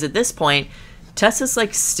 because at this point, Tessa's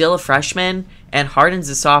still a freshman and Hardin's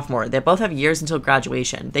a sophomore. They both have years until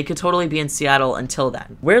graduation. They could totally be in Seattle until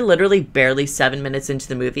then. We're literally barely 7 minutes into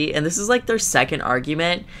the movie, and this is their second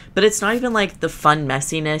argument, but it's not even the fun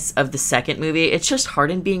messiness of the second movie. It's just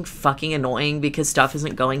Hardin being fucking annoying because stuff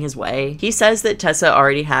isn't going his way. He says that Tessa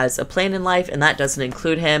already has a plan in life and that doesn't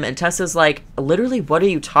include him, and Tessa's like, literally, what are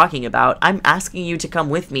you talking about? I'm asking you to come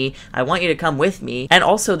with me. I want you to come with me. And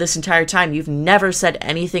also, this entire time, you've never said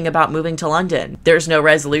anything about moving to London. There's no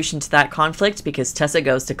resolution to that conflict because Tessa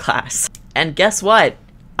goes to class. And guess what?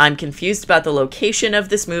 I'm confused about the location of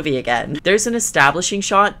this movie again. There's an establishing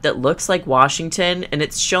shot that looks like Washington, and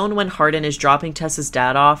it's shown when Hardin is dropping Tessa's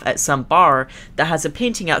dad off at some bar that has a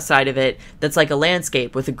painting outside of it that's like a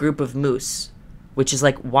landscape with a group of moose, which is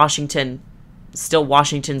Washington, still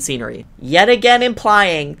Washington scenery. Yet again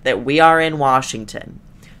implying that we are in Washington.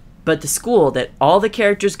 But the school that all the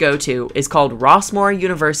characters go to is called Rossmore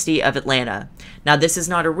University of Atlanta. Now, this is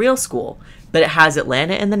not a real school, but it has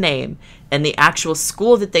Atlanta in the name, and the actual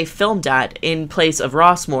school that they filmed at in place of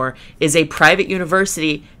Rossmore is a private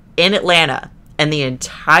university in Atlanta, and the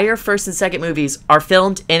entire first and second movies are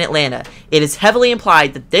filmed in Atlanta. It is heavily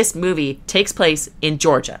implied that this movie takes place in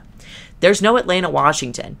Georgia. There's no Atlanta,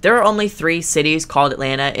 Washington. There are only 3 cities called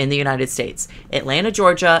Atlanta in the United States. Atlanta,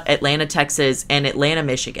 Georgia, Atlanta, Texas, and Atlanta,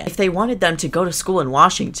 Michigan. If they wanted them to go to school in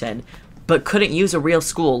Washington, but couldn't use a real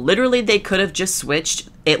school, literally they could have just switched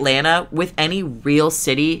Atlanta with any real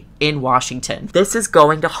city in Washington. This is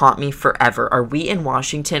going to haunt me forever. Are we in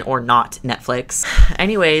Washington or not, Netflix?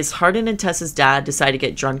 Anyways, Hardin and Tessa's dad decide to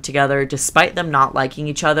get drunk together despite them not liking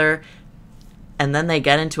each other. And then they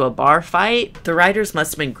get into a bar fight. The writers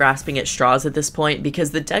must have been grasping at straws at this point because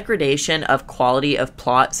the degradation of quality of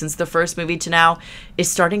plot since the first movie to now is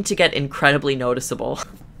starting to get incredibly noticeable.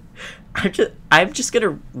 I'm just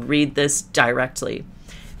gonna read this directly.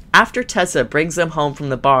 After Tessa brings them home from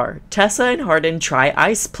the bar, Tessa and Hardin try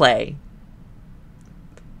ice play.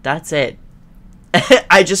 That's it.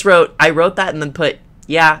 I wrote that and then put,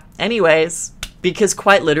 yeah, anyways. Because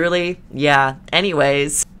quite literally, yeah,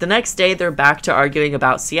 anyways. The next day, they're back to arguing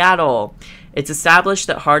about Seattle. It's established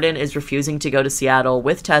that Hardin is refusing to go to Seattle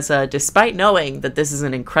with Tessa, despite knowing that this is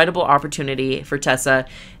an incredible opportunity for Tessa,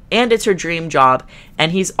 and it's her dream job,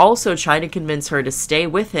 and he's also trying to convince her to stay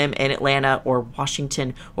with him in Atlanta or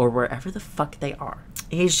Washington or wherever the fuck they are.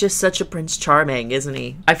 He's just such a Prince Charming, isn't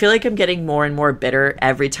he? I feel like I'm getting more and more bitter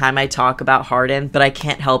every time I talk about Hardin, but I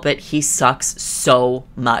can't help it. He sucks so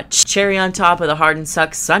much. Cherry on top of the Hardin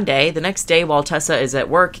sucks Sunday, the next day while Tessa is at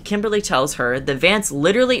work, Kimberly tells her that Vance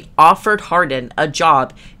literally offered Hardin a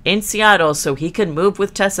job in Seattle so he could move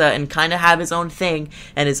with Tessa and kind of have his own thing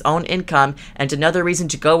and his own income and another reason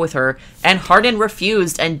to go with her, and Hardin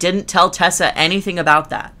refused and didn't tell Tessa anything about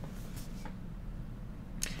that.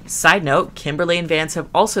 Side note, Kimberly and Vance have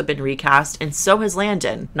also been recast, and so has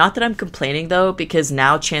Landon. Not that I'm complaining though, because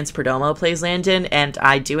now Chance Perdomo plays Landon, and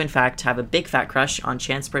I do in fact have a big fat crush on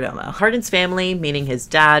Chance Perdomo. Hardin's family, meaning his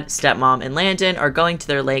dad, stepmom, and Landon, are going to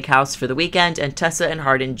their lake house for the weekend, and Tessa and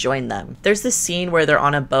Hardin join them. There's this scene where they're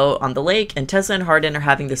on a boat on the lake, and Tessa and Hardin are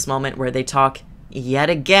having this moment where they talk yet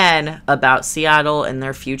again about Seattle and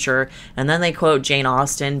their future, and then they quote Jane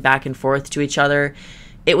Austen back and forth to each other.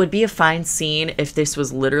 It would be a fine scene if this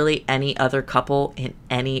was literally any other couple in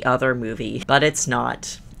any other movie, but it's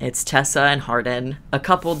not. It's Tessa and Hardin, a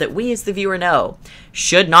couple that we as the viewer know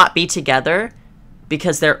should not be together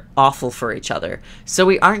because they're awful for each other. So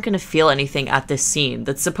we aren't going to feel anything at this scene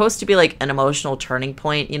that's supposed to be like an emotional turning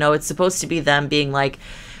point. You know, it's supposed to be them being like,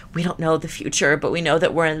 we don't know the future, but we know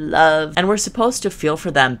that we're in love. And we're supposed to feel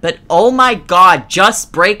for them. But oh my God,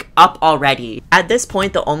 just break up already. At this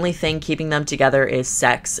point, the only thing keeping them together is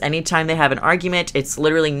sex. Anytime they have an argument, it's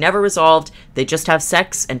literally never resolved. They just have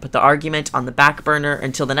sex and put the argument on the back burner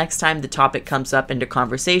until the next time the topic comes up into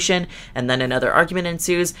conversation. And then another argument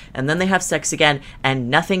ensues. And then they have sex again. And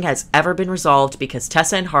nothing has ever been resolved because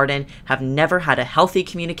Tessa and Hardin have never had a healthy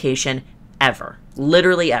communication ever.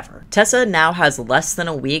 Literally ever. Tessa now has less than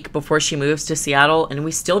a week before she moves to Seattle, and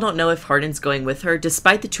we still don't know if Hardin's going with her,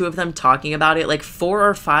 despite the two of them talking about it like 4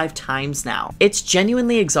 or 5 times now. It's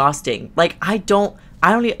genuinely exhausting. Like,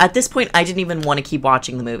 at this point, I didn't even want to keep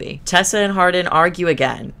watching the movie. Tessa and Hardin argue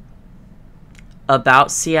again.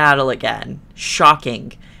 About Seattle again.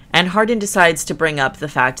 Shocking. And Hardin decides to bring up the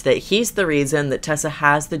fact that he's the reason that Tessa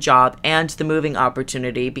has the job and the moving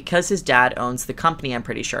opportunity because his dad owns the company, I'm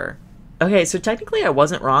pretty sure. Okay, so technically I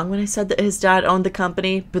wasn't wrong when I said that his dad owned the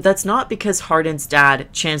company, but that's not because Hardin's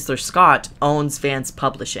dad, Chancellor Scott, owns Vance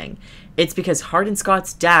Publishing. It's because Hardin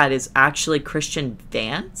Scott's dad is actually Christian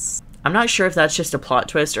Vance? I'm not sure if that's just a plot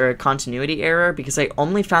twist or a continuity error because I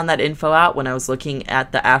only found that info out when I was looking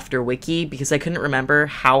at the After Wiki because I couldn't remember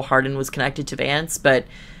how Hardin was connected to Vance, but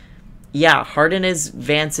yeah, Hardin is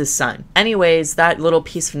Vance's son. Anyways, that little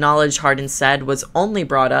piece of knowledge Hardin said was only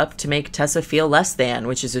brought up to make Tessa feel less than,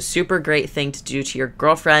 which is a super great thing to do to your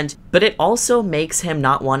girlfriend, but it also makes him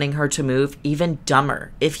not wanting her to move even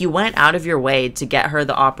dumber. If you went out of your way to get her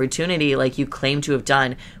the opportunity like you claim to have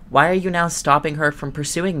done, why are you now stopping her from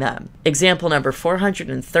pursuing them? Example number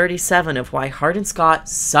 437 of why Hardin Scott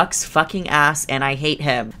sucks fucking ass and I hate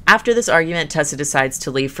him. After this argument, Tessa decides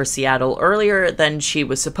to leave for Seattle earlier than she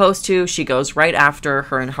was supposed to. She goes right after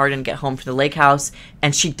her and Hardin get home from the lake house,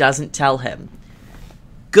 and she doesn't tell him.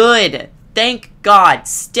 Good. Thank God.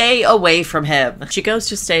 Stay away from him. She goes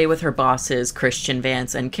to stay with her bosses, Christian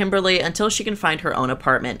Vance and Kimberly, until she can find her own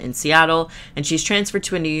apartment in Seattle, and she's transferred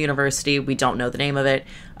to a new university. We don't know the name of it,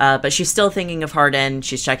 but she's still thinking of Hardin.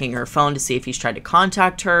 She's checking her phone to see if he's tried to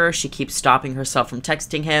contact her. She keeps stopping herself from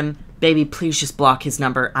texting him. Baby, please just block his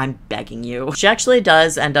number. I'm begging you. She actually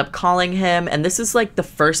does end up calling him, and this is like the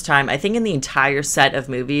first time, I think in the entire set of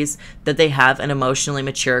movies, that they have an emotionally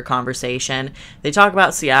mature conversation. They talk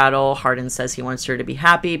about Seattle. Hardin says he wants her to be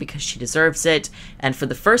happy because she deserves it, and for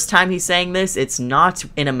the first time he's saying this, it's not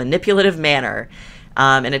in a manipulative manner.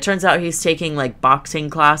 And it turns out he's taking like boxing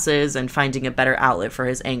classes and finding a better outlet for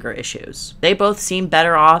his anger issues. They both seem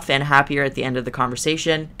better off and happier at the end of the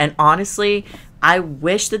conversation, and honestly, I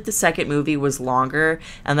wish that the second movie was longer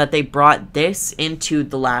and that they brought this into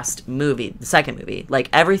the last movie, the second movie. Like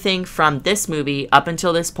everything from this movie up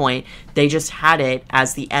until this point, they just had it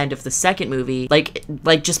as the end of the second movie. Like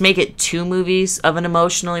just make it 2 movies of an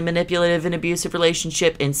emotionally manipulative and abusive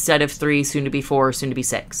relationship instead of 3, soon to be 4, soon to be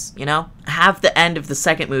 6, you know? Have the end of the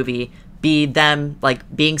second movie be them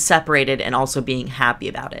like being separated and also being happy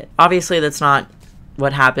about it. Obviously that's not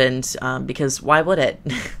what happened, because why would it?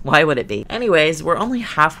 Why would it be? Anyways, we're only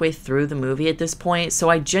halfway through the movie at this point, so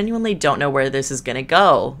I genuinely don't know where this is gonna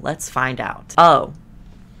go. Let's find out. Oh.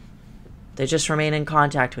 They just remain in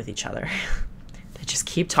contact with each other. They just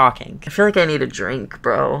keep talking. I feel like I need a drink,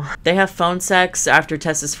 bro. They have phone sex after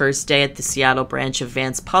Tessa's first day at the Seattle branch of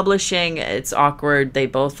Vance Publishing. It's awkward. They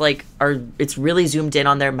both it's really zoomed in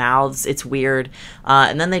on their mouths. It's weird.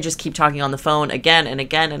 And then they just keep talking on the phone again and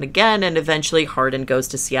again and again, and eventually Hardin goes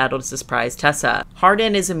to Seattle to surprise Tessa.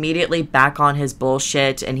 Hardin is immediately back on his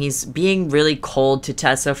bullshit, and he's being really cold to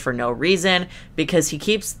Tessa for no reason, because he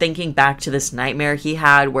keeps thinking back to this nightmare he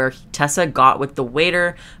had where Tessa got with the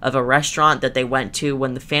waiter of a restaurant that they went to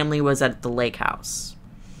when the family was at the lake house.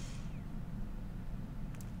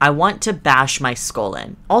 I want to bash my skull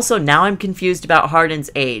in. Also, now I'm confused about Hardin's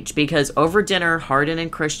age, because over dinner, Hardin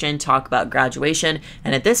and Christian talk about graduation,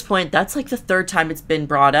 and at this point, that's like the 3rd time it's been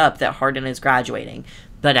brought up that Hardin is graduating.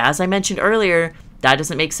 But as I mentioned earlier, that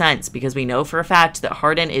doesn't make sense, because we know for a fact that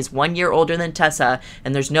Hardin is 1 year older than Tessa,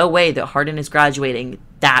 and there's no way that Hardin is graduating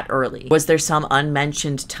that early. Was there some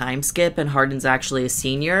unmentioned time skip and Hardin's actually a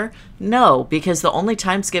senior? No, because the only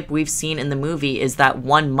time skip we've seen in the movie is that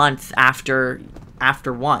 1 month after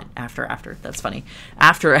one at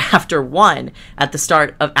the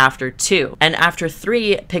start of After 2, and After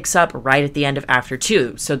 3 picks up right at the end of After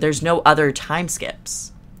 2, so there's no other time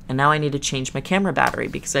skips. and now I need to change my camera battery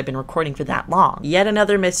because I've been recording for that long. Yet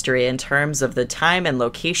another mystery in terms of the time and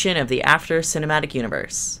location of the after cinematic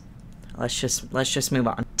universe. Let's just move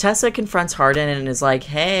on. Tessa confronts Hardin and is like,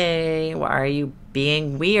 hey, why are you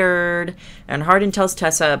being weird? And Hardin tells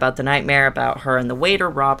Tessa about the nightmare about her and the waiter,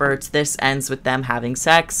 Robert. This ends with them having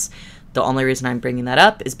sex. The only reason I'm bringing that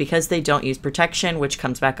up is because they don't use protection, which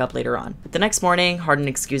comes back up later on. The next morning, Hardin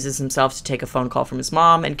excuses himself to take a phone call from his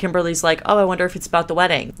mom, and Kimberly's like, oh, I wonder if it's about the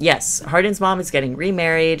wedding. Yes, Hardin's mom is getting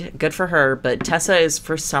remarried. Good for her, but Tessa is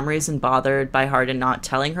for some reason bothered by Hardin not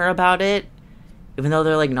telling her about it, even though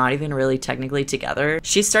they're like not even really technically together.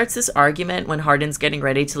 She starts this argument when Hardin's getting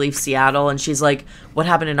ready to leave Seattle, and she's like, what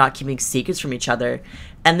happened to not keeping secrets from each other?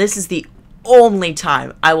 And this is the only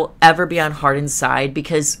time I will ever be on Hardin's side,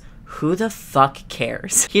 because who the fuck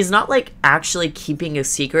cares? He's not like actually keeping a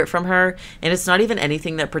secret from her, and it's not even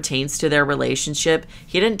anything that pertains to their relationship.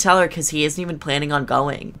 He didn't tell her because he isn't even planning on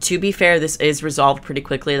going. To be fair, this is resolved pretty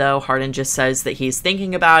quickly though. Hardin just says that he's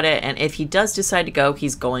thinking about it, and if he does decide to go,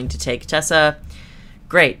 he's going to take Tessa.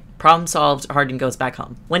 Great. Problem solved. Hardin goes back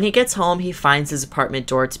home. When he gets home, he finds his apartment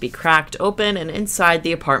door to be cracked open, and inside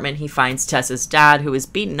the apartment, he finds Tessa's dad, who is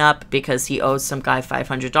beaten up because he owes some guy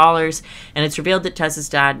 $500, and it's revealed that Tessa's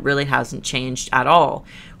dad really hasn't changed at all.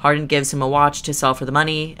 Hardin gives him a watch to sell for the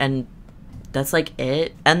money, and that's like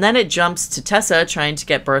it. And then it jumps to Tessa trying to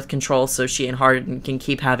get birth control so she and Hardin can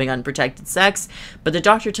keep having unprotected sex, but the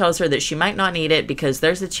doctor tells her that she might not need it because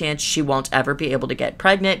there's a chance she won't ever be able to get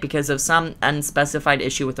pregnant because of some unspecified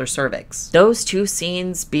issue with her cervix. Those two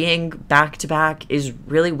scenes being back to back is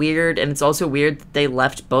really weird, and it's also weird that they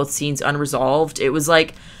left both scenes unresolved. It was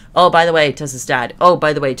like, oh, by the way, Tessa's dad. Oh,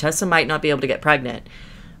 by the way, Tessa might not be able to get pregnant.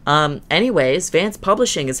 Anyways, Vance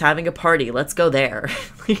Publishing is having a party. Let's go there.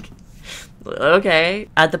 Like, okay.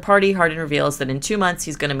 At the party, Hardin reveals that in 2 months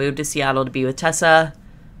he's going to move to Seattle to be with Tessa.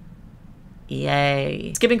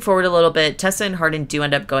 Yay. Skipping forward a little bit, Tessa and Hardin do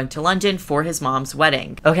end up going to London for his mom's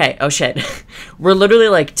wedding. Okay, oh shit. We're literally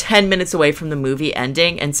like 10 minutes away from the movie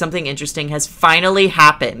ending, and something interesting has finally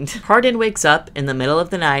happened. Hardin wakes up in the middle of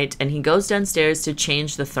the night, and he goes downstairs to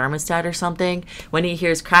change the thermostat or something when he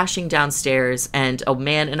hears crashing downstairs and a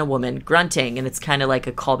man and a woman grunting, and it's kind of like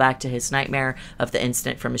a callback to his nightmare of the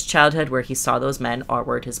incident from his childhood where he saw those men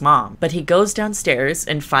R-word his mom. But he goes downstairs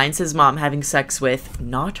and finds his mom having sex with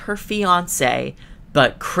not her fiance,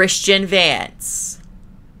 but Christian Vance.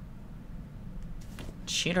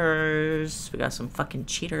 Cheaters. We got some fucking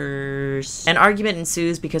cheaters. An argument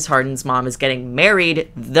ensues because Hardin's mom is getting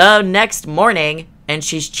married the next morning, and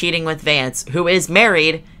she's cheating with Vance, who is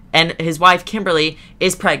married, and his wife Kimberly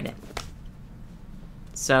is pregnant.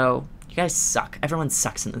 So you guys suck. Everyone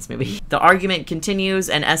sucks in this movie. The argument continues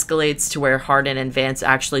and escalates to where Hardin and Vance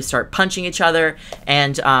actually start punching each other,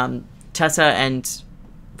 and Tessa and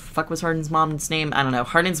fuck was Hardin's mom's name? I don't know.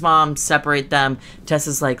 Hardin's mom separate them.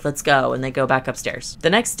 Tessa's like, let's go, and they go back upstairs. The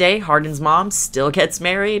next day, Hardin's mom still gets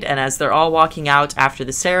married, and as they're all walking out after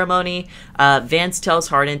the ceremony, Vance tells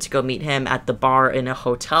Hardin to go meet him at the bar in a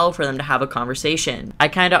hotel for them to have a conversation. I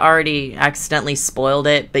kind of already accidentally spoiled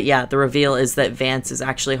it, but yeah, the reveal is that Vance is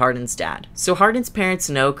actually Hardin's dad. So Hardin's parents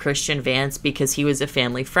know Christian Vance because he was a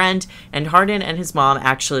family friend, and Hardin and his mom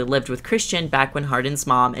actually lived with Christian back when Hardin's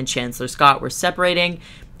mom and Chancellor Scott were separating.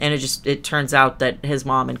 And it turns out that his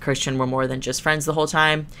mom and Christian were more than just friends the whole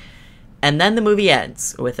time. And then the movie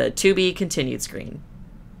ends with a to be continued screen.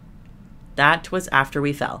 That was After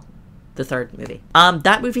We Fell, the third movie.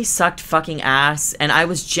 That movie sucked fucking ass, and I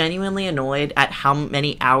was genuinely annoyed at how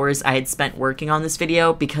many hours I had spent working on this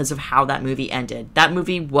video because of how that movie ended. That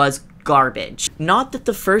movie was garbage. Not that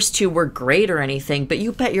the first two were great or anything, but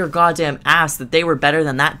you bet your goddamn ass that they were better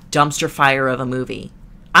than that dumpster fire of a movie.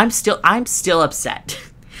 I'm still upset.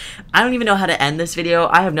 I don't even know how to end this video.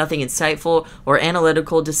 I have nothing insightful or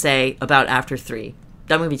analytical to say about After 3.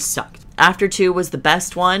 That movie sucked. After 2 was the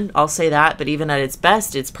best one, I'll say that, but even at its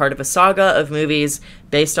best, it's part of a saga of movies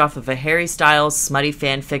based off of a Harry Styles smutty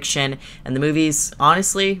fan fiction, and the movies,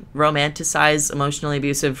 honestly, romanticize emotionally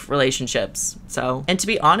abusive relationships. So, and to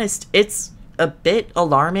be honest, it's a bit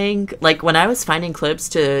alarming. Like, when I was finding clips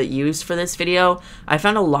to use for this video, I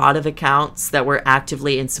found a lot of accounts that were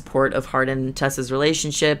actively in support of Hardin and Tessa's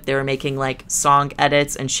relationship. They were making like song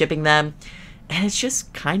edits and shipping them, and it's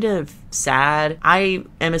just kind of sad. I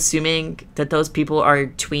am assuming that those people are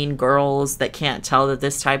tween girls that can't tell that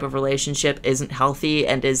this type of relationship isn't healthy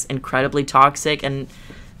and is incredibly toxic, and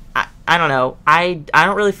I don't know. I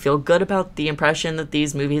don't really feel good about the impression that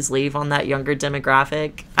these movies leave on that younger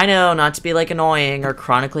demographic. I know, not to be like annoying or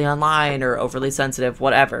chronically online or overly sensitive,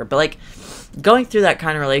 whatever, but like going through that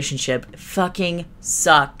kind of relationship fucking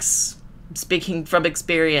sucks. speaking from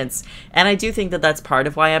experience. And I do think that that's part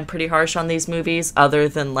of why I'm pretty harsh on these movies, other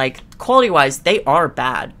than, like, quality-wise, they are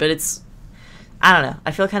bad, but it's, I don't know,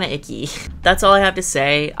 I feel kind of icky. That's all I have to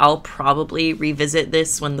say. I'll probably revisit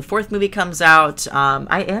this when the 4th movie comes out.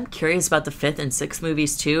 I am curious about the 5th and 6th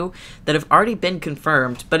movies too, that have already been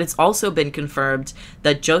confirmed, but it's also been confirmed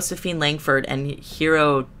that Josephine Langford and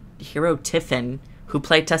Hero Tiffin, who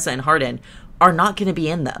play Tessa and Hardin, are not going to be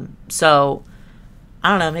in them. So I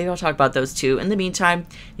don't know, maybe I'll talk about those too. In the meantime,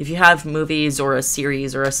 if you have movies or a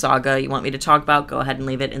series or a saga you want me to talk about, go ahead and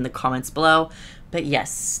leave it in the comments below. But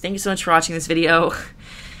yes, thank you so much for watching this video.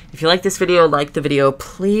 If you like this video, like the video.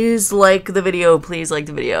 Please like the video. Please like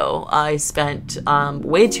the video. I spent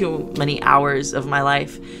way too many hours of my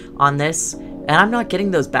life on this, and I'm not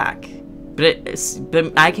getting those back. But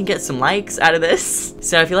I can get some likes out of this.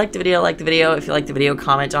 So if you like the video, like the video. If you like the video,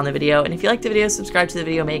 comment on the video. And if you like the video, subscribe to the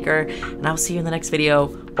video maker. And I'll see you in the next video,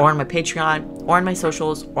 or on my Patreon, or on my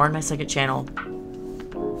socials, or on my second channel.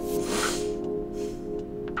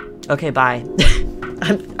 Okay, bye.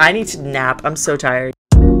 I need to nap. I'm so tired.